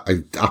cope with that.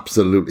 I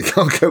absolutely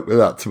can't cope with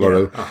that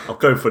tomorrow. Yeah, I'll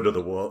go for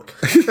another walk.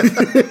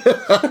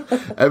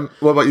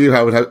 What about you,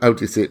 Howard? How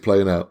do you see it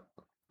playing out?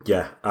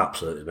 Yeah,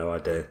 absolutely no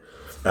idea.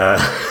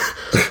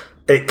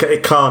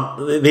 It can't.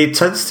 The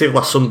intensity of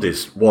last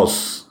Sunday's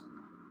was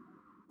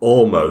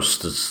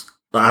almost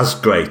as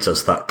great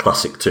as that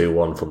classic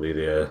 2-1 from the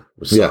year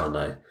with Sane.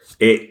 Yeah.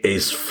 It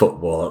is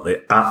football at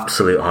the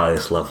absolute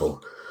highest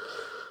level.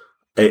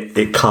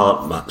 It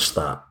can't match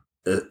that.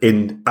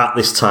 at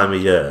this time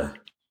of year,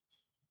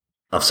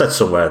 I've said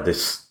somewhere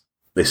this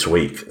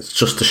week, it's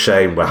just a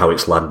shame how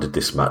it's landed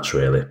this match,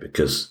 really,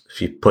 because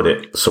if you put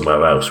it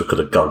somewhere else, we could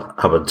have gone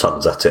ham and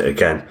tons at it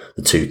again,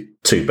 the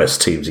two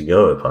best teams in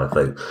Europe, I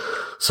think.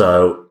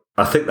 So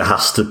I think there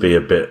has to be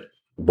a bit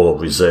more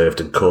reserved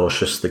and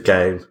cautious, the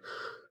game.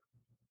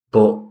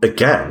 But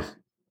again,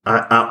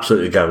 I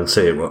absolutely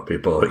guarantee it won't be a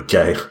boring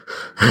game,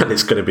 and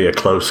it's going to be a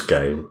close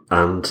game,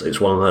 and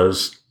it's one of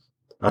those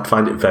I'd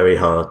find it very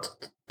hard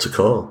to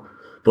call.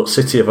 But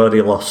City have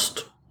only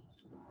lost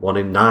 1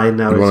 in 9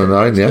 now. 1 in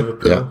 9,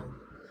 yeah.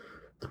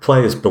 The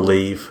players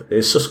believe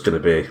it's just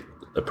going to be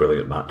a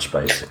brilliant match,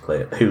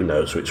 basically. Who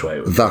knows which way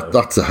it would go.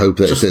 That's a hope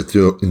that it's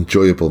an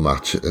enjoyable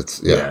match.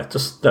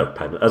 Just no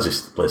penalties.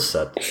 As Liz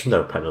said,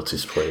 no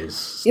penalties,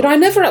 please. I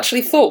never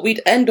actually thought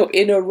we'd end up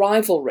in a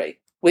rivalry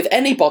with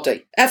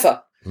anybody,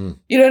 ever.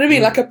 You know what I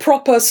mean? Like a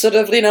proper sort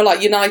of,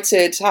 like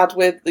United had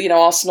with,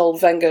 Arsenal,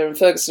 Wenger and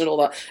Ferguson and all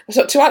that.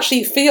 So to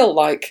actually feel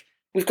like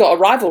we've got a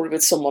rivalry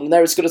with someone and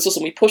they're as good as us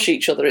and we push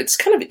each other, it's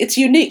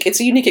unique. It's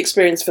a unique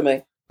experience for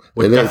me.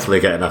 We're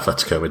definitely getting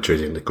Atletico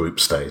Madrid in the group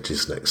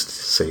stages next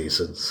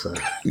season. So.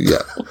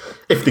 Yeah.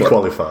 If they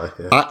qualify.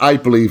 Yeah. I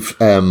believe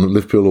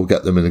Liverpool will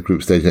get them in the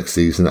group stage next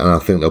season, and I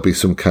think there'll be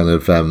some kind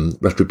of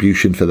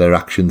retribution for their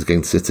actions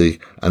against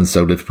City, and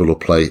so Liverpool will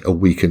play a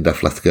weakened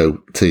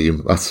Atletico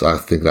team. I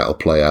think that'll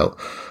play out.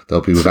 They'll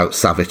be without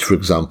Savic, for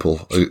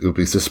example, who'll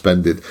be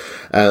suspended.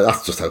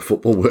 That's just how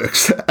football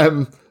works.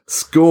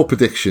 Score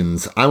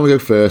predictions. I'm going to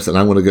go first, and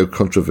I'm going to go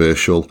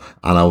controversial,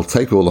 and I'll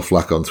take all the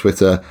flack on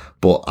Twitter,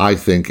 but I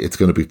think it's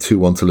going to be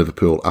 2-1 to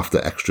Liverpool after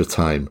extra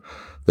time.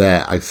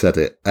 There, I said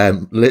it.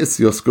 Liz,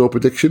 your score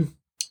prediction?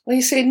 Well,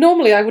 you see,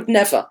 normally I would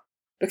never,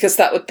 because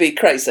that would be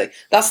crazy.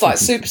 That's like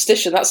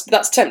superstition.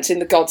 That's tempting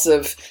the gods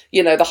of,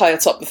 the higher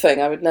top the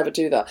thing. I would never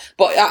do that.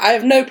 But I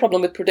have no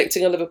problem with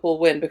predicting a Liverpool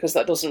win, because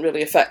that doesn't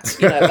really affect,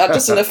 that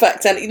doesn't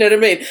affect any, you know what I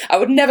mean? I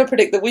would never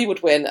predict that we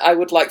would win. I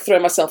would throw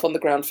myself on the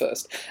ground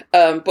first.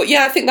 But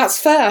yeah, I think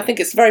that's fair. I think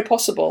it's very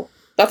possible.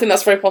 I think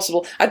that's very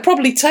possible. I'd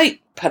probably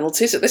take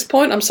penalties at this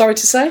point, I'm sorry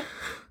to say.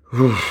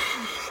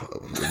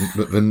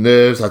 The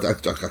nerves, I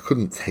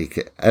couldn't take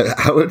it.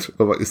 Howard,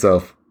 what about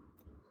yourself?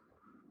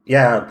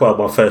 Yeah, well,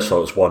 my first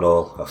thought was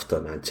 1-1 after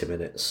 90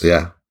 minutes.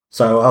 Yeah.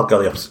 So I'll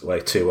go the opposite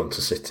way, 2-1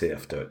 to City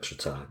after extra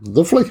time.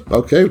 Lovely.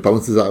 Okay,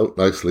 balances out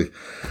nicely.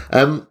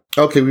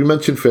 Okay, we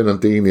mentioned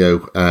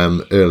Fernandinho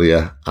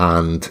earlier,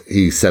 and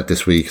he said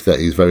this week that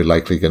he's very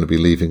likely going to be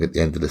leaving at the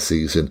end of the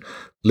season.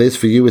 Liz,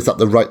 for you, is that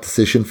the right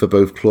decision for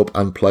both club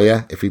and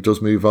player if he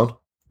does move on?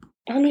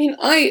 I mean,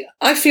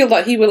 I feel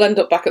that he will end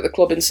up back at the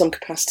club in some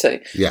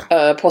capacity.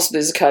 Yeah. Possibly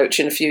as a coach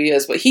in a few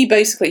years. But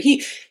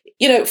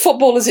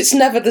footballers, it's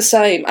never the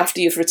same after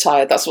you've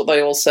retired. That's what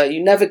they all say.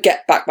 You never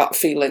get back that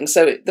feeling.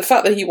 So the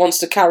fact that he wants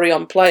to carry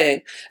on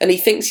playing and he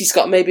thinks he's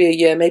got maybe a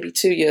year, maybe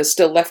 2 years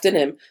still left in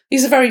him,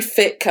 he's a very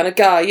fit kind of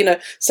guy,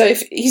 So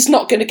if he's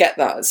not going to get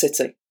that at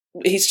City,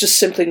 he's just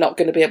simply not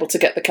going to be able to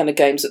get the kind of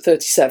games at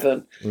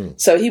 37.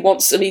 So he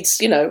needs,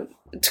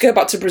 to go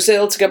back to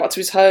Brazil, to go back to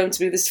his home, to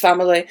be with his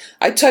family.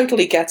 I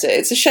totally get it.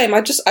 It's a shame.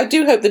 I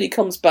do hope that he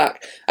comes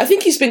back. I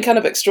think he's been kind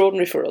of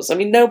extraordinary for us. I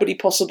mean, nobody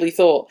possibly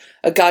thought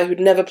a guy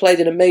who'd never played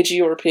in a major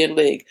European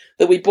league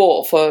that we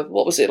bought for,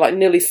 what was it, like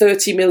nearly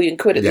 30 million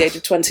quid at the age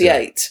of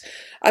 28. Yeah.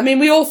 I mean,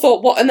 we all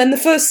thought, what? And then the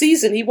first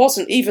season, he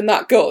wasn't even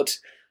that good.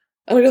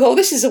 And we thought,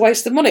 this is a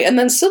waste of money. And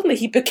then suddenly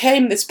he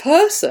became this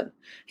person.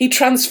 He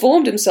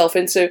transformed himself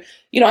into,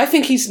 I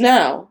think he's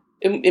now,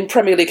 in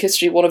Premier League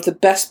history, one of the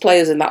best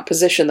players in that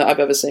position that I've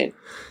ever seen.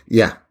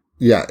 Yeah.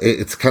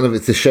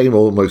 It's a shame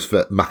almost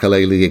that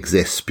Makelele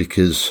exists,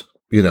 because,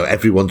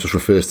 everyone just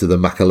refers to the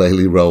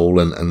Makelele role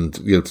and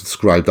to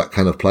describe that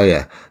kind of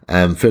player.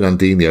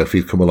 Fernandinho, if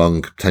he'd come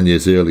along 10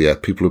 years earlier,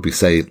 people would be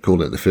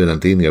calling it the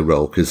Fernandinho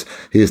role, because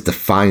he has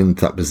defined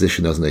that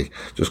position, hasn't he?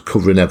 Just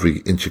covering every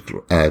inch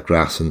of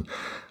grass, and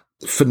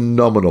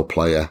phenomenal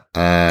player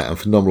and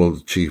phenomenal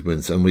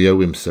achievements, and we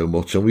owe him so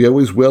much, and we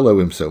always will owe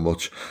him so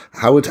much.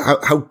 How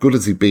good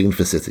has he been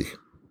for City?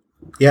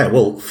 Yeah,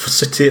 well, for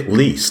City at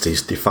least,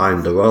 he's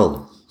defined the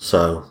role.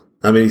 So,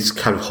 I mean, he's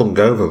kind of hung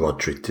over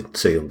Rodri, didn't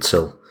he,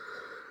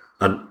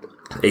 and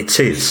it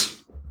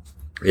is,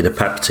 in a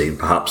Pep team,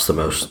 perhaps the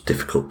most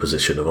difficult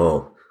position of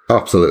all.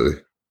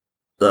 Absolutely.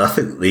 I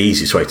think the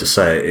easiest way to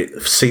say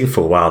it seemed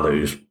for a while that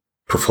he was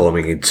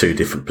performing in two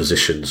different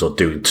positions or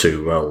doing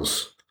two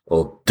roles,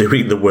 or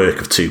doing the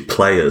work of two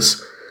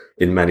players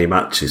in many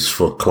matches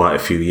for quite a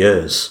few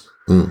years.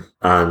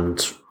 And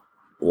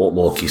what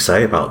more can you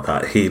say about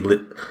that?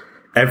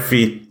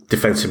 Every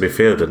defensive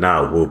midfielder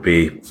now will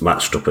be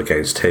matched up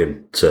against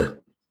him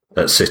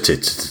at City,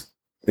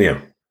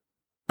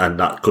 and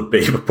that could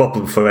be a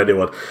problem for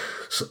anyone.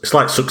 It's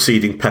like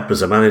succeeding Pep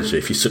as a manager.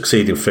 If you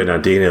succeed in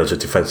Fernandinho as a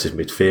defensive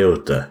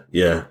midfielder,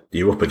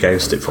 you're up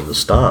against it from the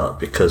start,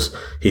 because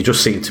he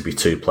just seemed to be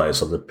two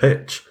players on the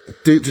pitch.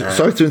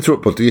 Sorry to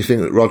interrupt, but do you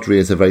think that Rodri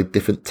is a very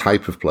different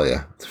type of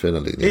player to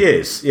Fernandinho? He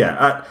is,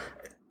 yeah.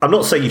 I'm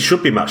not saying you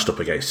should be matched up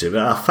against him.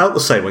 I felt the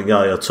same when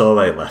Yaya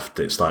Toure left.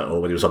 It's like, or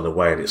when he was on the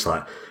way, and it's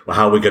like, well,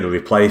 how are we going to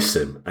replace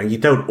him? And you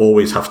don't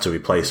always have to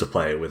replace a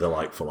player with a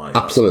like for like.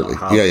 Absolutely,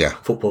 yeah.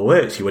 Football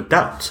works. You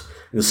adapt.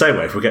 In the same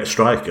way, if we get a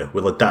striker,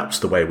 we'll adapt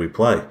to the way we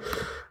play.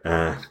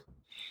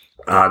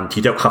 And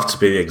you don't have to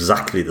be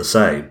exactly the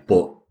same,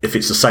 but if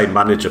it's the same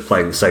manager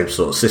playing the same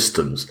sort of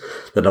systems,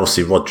 then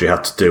obviously Rodri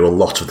had to do a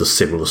lot of the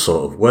similar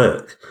sort of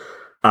work.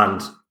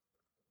 And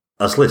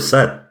as Liz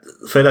said,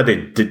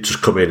 Fernandinho didn't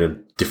just come in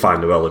and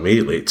define the role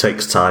immediately. It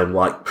takes time,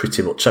 like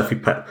pretty much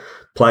every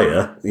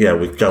player. Yeah,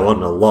 we go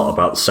on a lot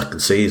about the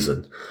second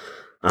season,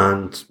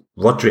 and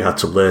Rodri had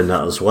to learn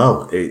that as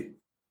well.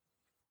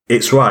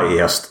 It's right. He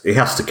has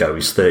to go.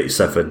 He's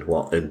 37.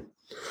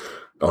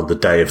 On the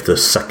day of the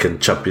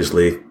second Champions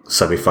League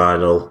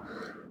semi-final,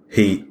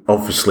 he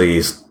obviously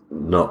is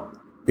not.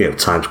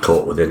 Time's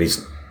caught with him.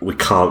 We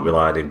can't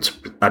rely on him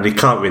and he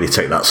can't really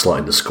take that slot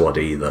in the squad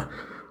either.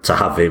 To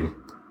have him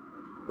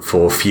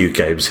for a few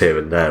games here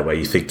and there where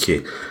you think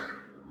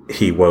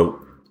he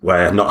won't,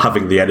 where not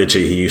having the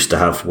energy he used to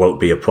have won't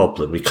be a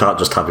problem. We can't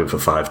just have him for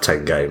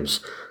 5-10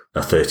 games,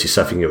 a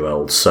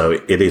 37-year-old. So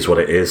it is what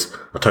it is.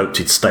 I'd hoped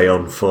he'd stay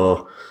on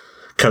for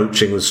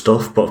coaching and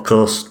stuff, but of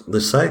course,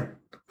 let's say,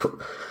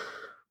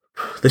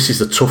 this is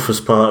the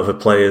toughest part of a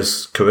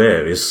player's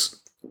career, is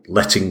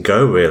letting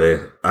go,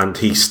 really. And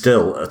he's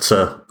still at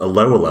a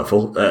lower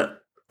level,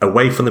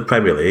 away from the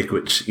Premier League,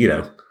 which,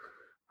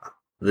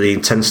 the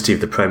intensity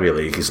of the Premier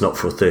League is not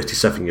for a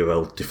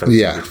 37-year-old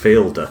defensive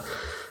midfielder.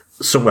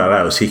 Somewhere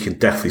else, he can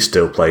definitely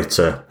still play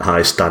to a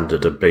high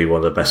standard and be one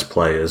of the best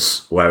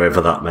players, wherever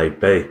that may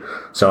be.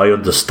 So I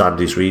understand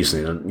his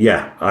reasoning. And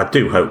yeah, I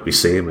do hope we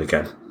see him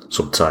again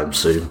sometime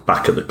soon,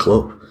 back at the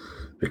club,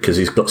 because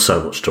he's got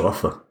so much to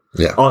offer.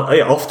 Yeah.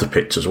 Off the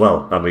pitch as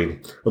well. I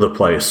mean, other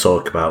players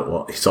talk about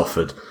what he's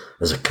offered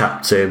as a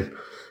captain.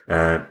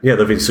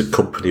 There've been some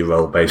company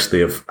role,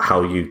 basically, of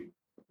how you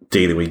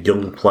dealing with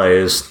young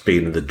players,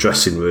 being in the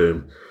dressing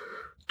room.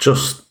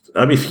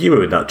 If you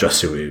were in that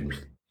dressing room,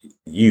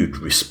 you'd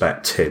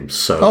respect him.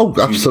 So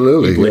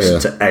absolutely. You'd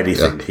listen to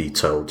anything he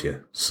told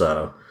you.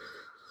 So,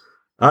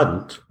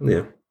 and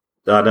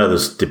I know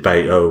there's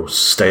debate,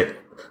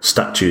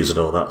 statues and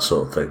all that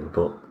sort of thing,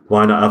 but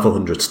why not have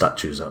 100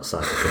 statues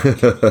outside? You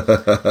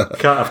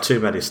can't have too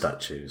many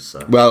statues.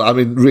 So. Well, I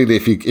mean, really,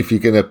 if you're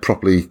going to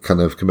properly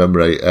kind of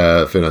commemorate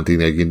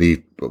Fernandinho, you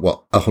need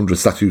 100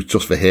 statues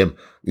just for him.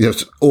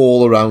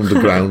 All around the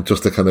ground,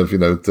 just to kind of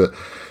to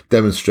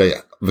demonstrate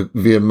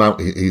the amount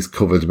he's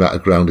covered, the amount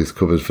of ground he's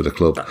covered for the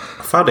club. I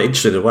found it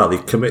interesting as well. He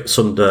commits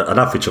under an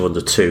average of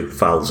under 2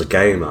 fouls a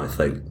game, I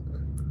think.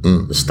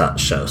 The stats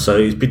show. So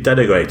he's been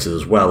denigrated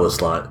as well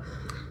as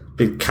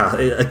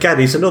again,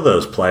 he's another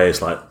of those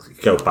players, like,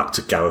 go back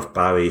to Gareth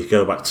Barry,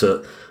 go back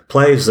to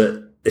players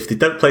that, if they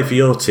don't play for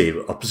your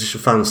team, opposition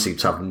fans seem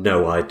to have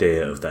no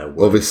idea of their work.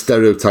 Or they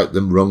stereotype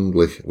them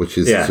wrongly, which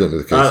is certainly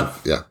the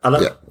case.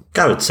 I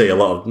guarantee a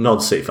lot of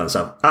non-City fans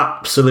have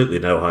absolutely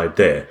no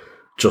idea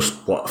just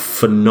what a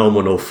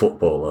phenomenal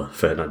footballer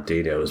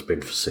Fernandinho has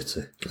been for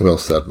City. Well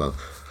said, man.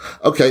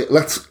 Okay,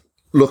 let's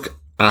look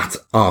at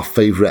our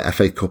favourite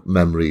FA Cup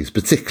memories,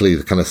 particularly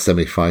the kind of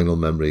semi-final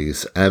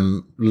memories.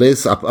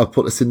 Liz, I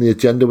put this in the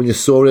agenda when you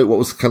saw it. What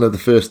was kind of the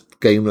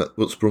first game that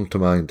sprung to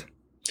mind?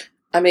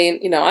 I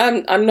mean,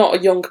 I'm not a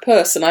young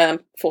person. I am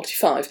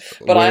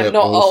 45, but I am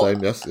not old.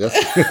 Same, yes.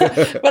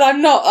 But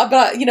I'm not.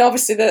 But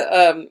obviously,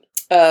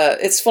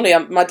 it's funny.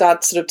 My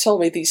dad sort of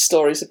told me these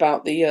stories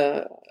about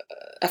the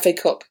FA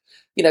Cup.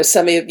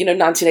 Semi,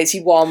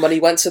 1981 when he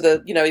went to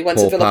the, he went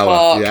Paul to Villa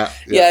Power. Park.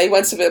 Yeah, he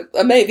went to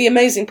the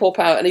amazing Paul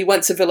Power, and he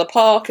went to Villa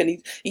Park,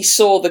 and he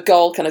saw the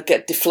goal kind of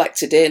get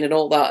deflected in and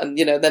all that, and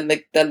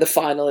then the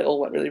final, it all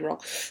went really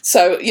wrong.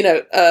 So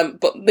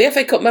but the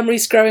FA Cup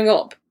memories growing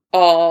up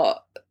are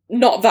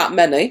not that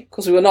many,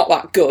 because we were not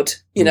that good,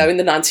 in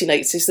the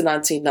 1980s, the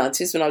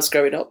 1990s, when I was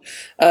growing up.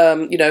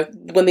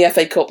 When the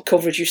FA Cup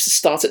coverage used to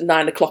start at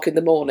 9 o'clock in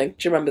the morning.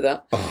 Do you remember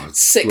that? Oh,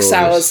 6 glorious.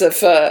 hours of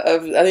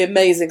the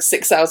amazing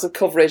 6 hours of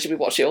coverage, and we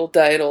watch it all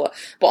day and all that.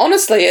 But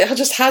honestly, it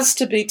just has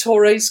to be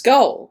Toure's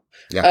goal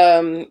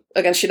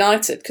against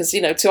United, because,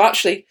 to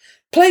actually...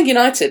 Playing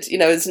United,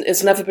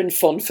 it's never been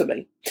fun for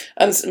me.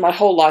 And my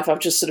whole life I've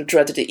just sort of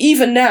dreaded it.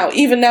 Even now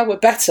we're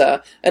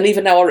better, and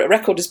even now our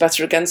record is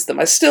better against them,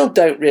 I still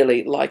don't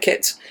really like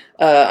it.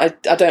 I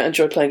don't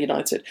enjoy playing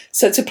United.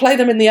 So to play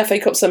them in the FA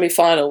Cup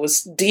semi-final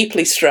was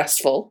deeply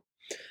stressful.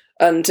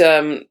 And,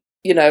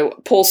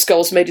 Paul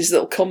Scholes made his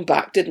little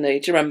comeback, didn't he?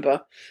 Do you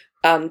remember?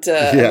 And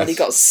then he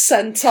got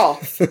sent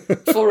off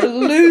for a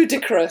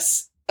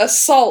ludicrous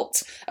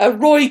assault, a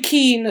Roy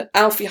Keane,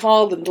 Alfie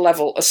Haaland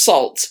level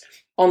assault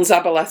on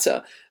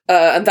Zabaleta,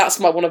 and that's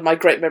one of my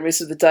great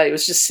memories of the day,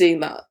 was just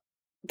seeing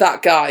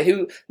that guy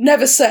who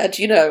never said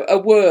a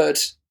word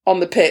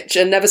on the pitch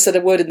and never said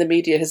a word in the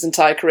media his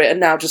entire career,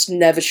 and now just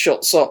never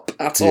shuts up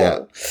at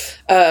all.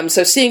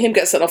 So seeing him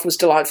get sent off was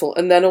delightful,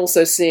 and then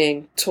also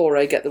seeing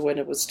Toure get the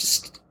winner was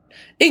just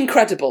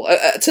incredible.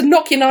 To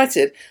knock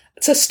United,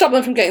 to stop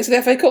them from getting to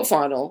the FA Cup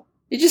final,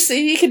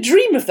 You could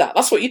dream of that.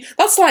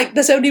 That's like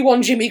there's only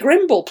one Jimmy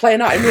Grimble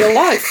playing out in real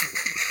life.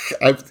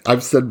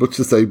 I've said much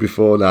to say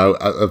before now.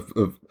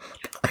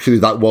 Actually,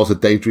 that was a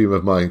daydream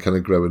of mine kind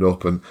of growing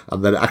up, and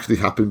then it actually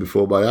happened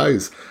before my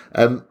eyes.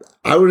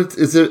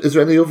 Is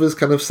there any others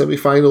kind of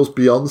semi-finals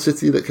beyond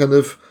City that kind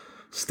of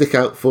stick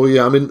out for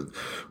you? I mean,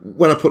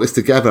 when I put this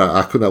together,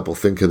 I couldn't help but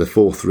think of the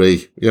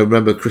 4-3.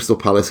 Remember Crystal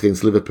Palace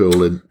against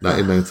Liverpool in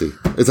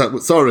 1990?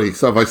 Sorry,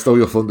 have I stole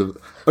your thunder?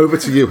 Over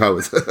to you,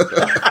 Howard.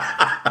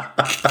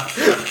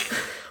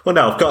 Well,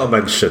 no, I've got to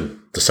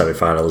mention the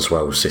semi-final as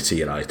well with City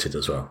United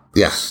as well.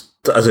 Yes.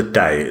 As a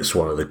day, it's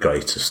one of the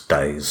greatest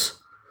days.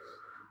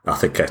 I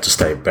think I had to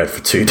stay in bed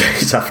for 2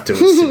 days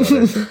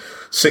afterwards.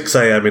 6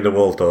 a.m. in the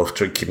Waldorf,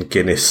 drinking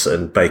Guinness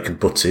and bacon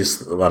butties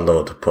that the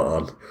landlord had put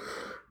on.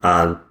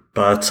 And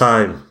by the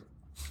time,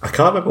 I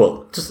can't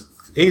remember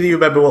either you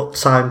remember what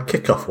time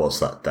kickoff was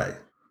that day?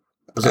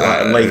 Was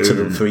it later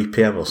than 3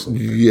 p.m. or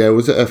something? Yeah,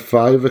 was it a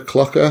 5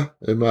 o'clocker?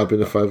 It might have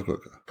been a 5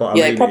 o'clocker. But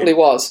it probably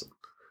was.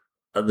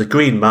 The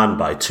Green Man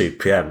by 2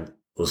 p.m.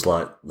 was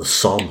like the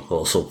Somme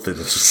or something.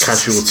 There's just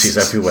casualties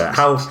everywhere.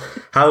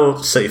 How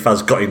City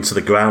fans got into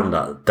the ground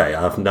that day,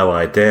 I have no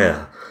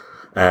idea.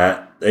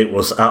 It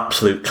was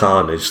absolute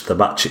carnage. The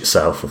match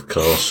itself, of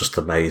course, just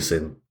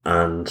amazing.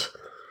 And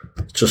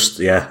just,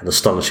 an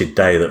astonishing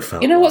day that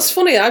felt. What's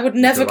funny? I would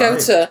never go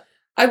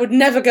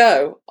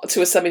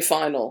to a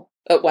semi-final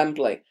at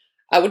Wembley.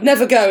 I would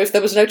never go if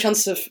there was no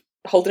chance of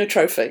holding a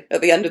trophy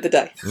at the end of the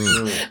day.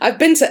 I've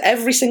been to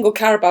every single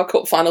Carabao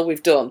Cup final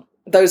we've done.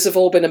 Those have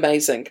all been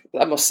amazing.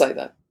 I must say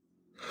that.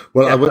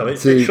 Well, it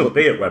should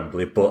be at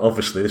Wembley, but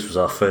obviously this was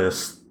our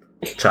first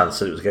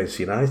chance, and it was against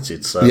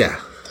United. So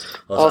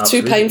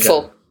too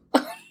painful.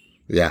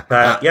 Yeah.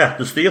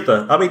 There's the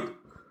other. I mean,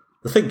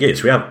 the thing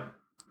is, we have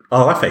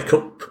our FA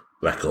Cup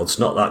record's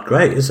not that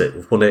great, is it?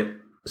 We've won it.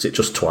 Is it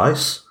just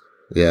twice?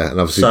 Yeah, and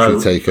obviously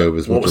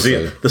takeovers. What was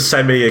it? The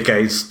semi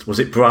against, was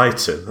it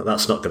Brighton?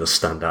 That's not going to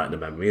stand out in the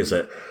memory, is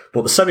it?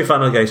 But the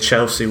semi-final against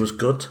Chelsea was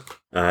good.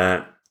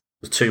 The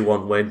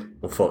 2-1 win,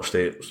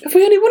 unfortunately. Have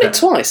we only won it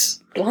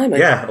twice? Blimey.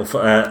 Yeah,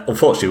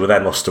 unfortunately we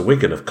then lost to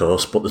Wigan, of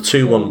course, but the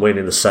 2-1 win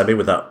in the semi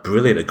with that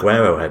brilliant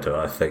Aguero header,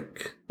 I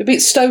think. We beat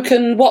Stoke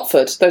and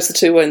Watford, those are the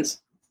 2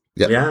 wins.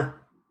 Yep. Yeah.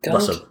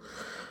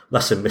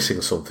 Unless I'm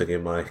missing something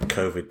in my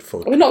COVID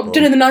full. We're not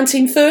doing in the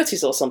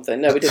 1930s or something.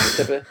 No, we didn't.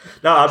 Did we?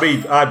 No, I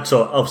mean, I'm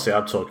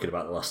talking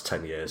about the last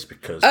 10 years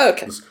because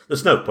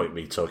there's no point in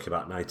me talking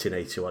about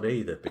 1981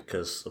 either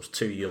because I was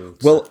too young.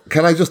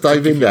 Can I just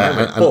dive in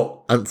there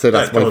and say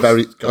that's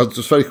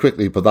just very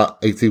quickly, but that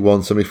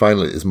 81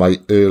 semi-final is my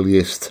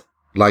earliest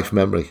life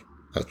memory.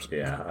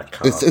 Yeah, I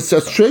can't.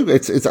 It's true.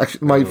 It's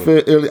actually my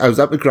first early. I was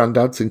at my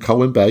granddad's in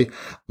Colwyn Bay.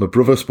 My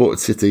brother supported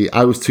City.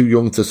 I was too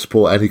young to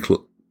support any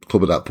club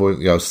at that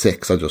point. I was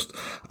 6.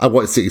 I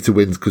wanted City to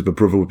win because my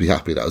brother would be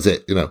happy. That was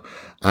it. And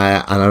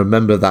I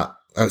remember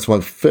that's my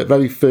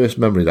very first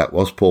memory. That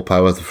was Paul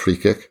Power, the free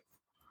kick.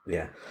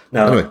 Yeah.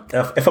 Now, anyway.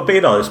 If I'm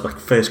being honest, my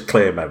first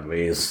clear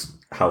memory is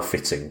how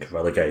fitting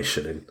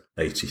relegation in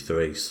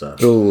 '83. So.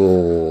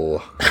 Oh.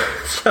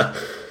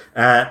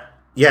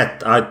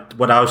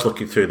 When I was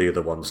looking through the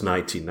other ones,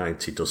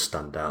 1990 does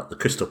stand out. The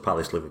Crystal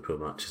Palace Liverpool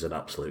match is an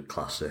absolute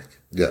classic,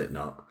 is it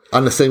not?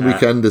 And the same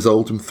weekend as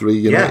Oldham 3,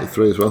 United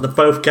 3 as well.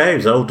 Both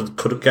games, Oldham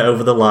couldn't get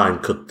over the line,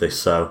 could they?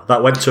 So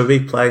that went to a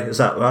replay, is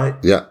that right?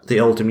 Yeah. The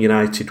Oldham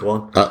United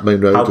one. At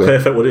Main Road. How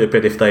perfect would it have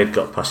been if they'd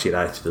got past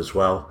United as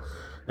well?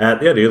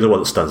 The only other one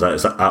that stands out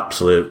is that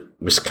absolute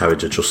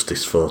miscarriage of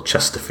justice for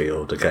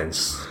Chesterfield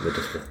against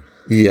Middlesbrough.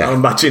 Yeah. I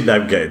imagine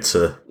them getting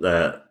to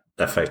the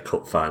FA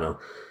Cup final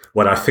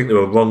when I think they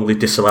were wrongly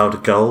disallowed a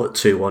goal at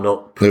 2-1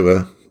 up. They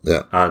were,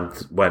 yeah. And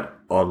went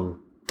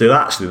on. They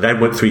actually then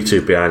went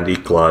 3-2 behind,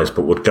 equalised,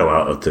 but would go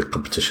out of the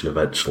competition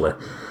eventually.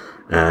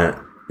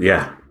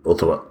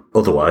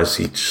 Otherwise,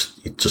 you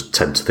just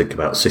tend to think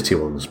about City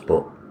ones,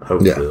 but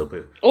hopefully they'll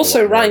be.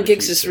 Also, Ryan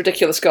Giggs'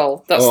 ridiculous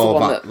goal. That's the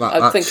one that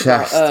I think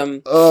chest.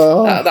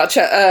 about.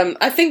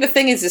 I think the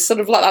thing is sort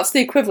of like that's the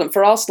equivalent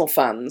for Arsenal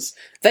fans.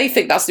 They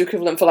think that's the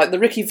equivalent for like the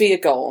Ricky Villa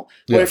goal,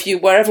 where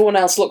everyone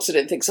else looks at it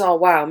and thinks, "Oh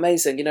wow,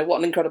 amazing! What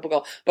an incredible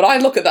goal." But I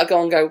look at that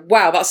goal and go,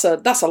 "Wow, that's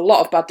a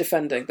lot of bad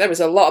defending. There is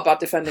a lot of bad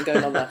defending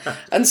going on there."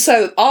 And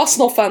so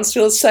Arsenal fans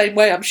feel the same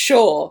way, I'm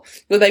sure,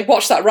 when they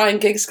watch that Ryan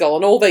Giggs goal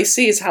and all they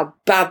see is how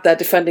bad their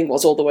defending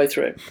was all the way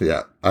through.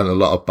 Yeah, and a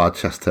lot of bad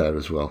chest hair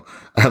as well.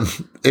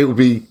 It would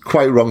be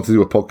quite wrong to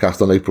do a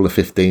podcast on April the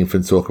 15th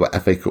and talk about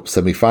FA Cup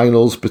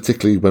semi-finals,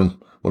 particularly when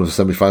one of the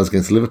semi-finals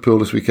against Liverpool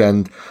this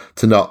weekend,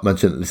 to not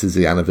mention that this is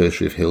the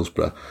anniversary of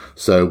Hillsborough.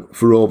 So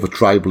for all the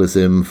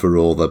tribalism, for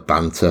all the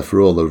banter, for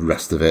all the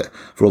rest of it,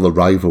 for all the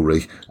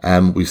rivalry,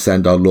 we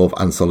send our love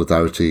and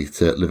solidarity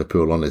to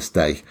Liverpool on this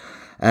day.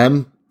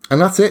 And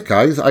that's it,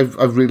 guys.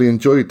 I've really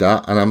enjoyed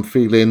that, and I'm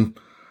feeling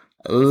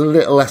a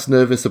little less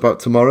nervous about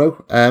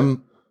tomorrow.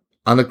 And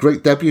a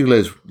great debut,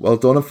 Liz. Well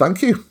done, and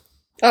thank you.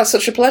 Oh,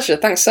 such a pleasure.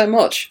 Thanks so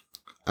much.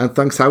 And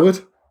thanks, Howard.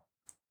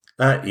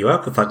 You're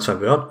welcome. Thanks for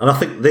having me on. And I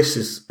think this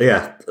is,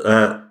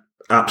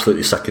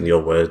 absolutely second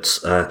your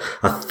words. I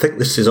think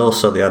this is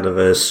also the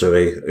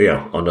anniversary,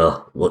 on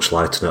a much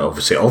lighter note,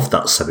 obviously, of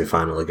that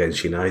semi-final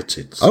against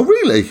United. Oh,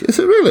 really? Is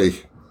it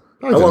really?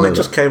 It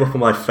just came up on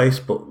my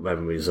Facebook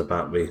memories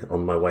about me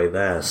on my way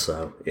there.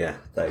 So, yeah,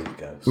 there you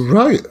go.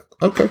 Right.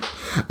 Okay.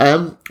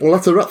 Well,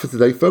 that's a wrap for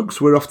today, folks.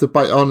 We're off to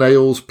bite our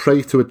nails,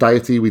 pray to a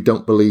deity we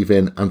don't believe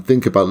in, and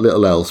think about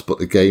little else but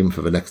the game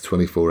for the next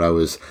 24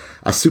 hours.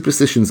 As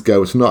superstitions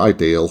go, it's not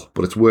ideal,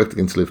 but it's worked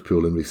against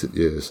Liverpool in recent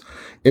years.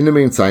 In the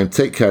meantime,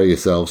 take care of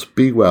yourselves,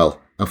 be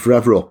well, and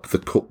forever up the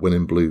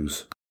cup-winning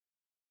Blues.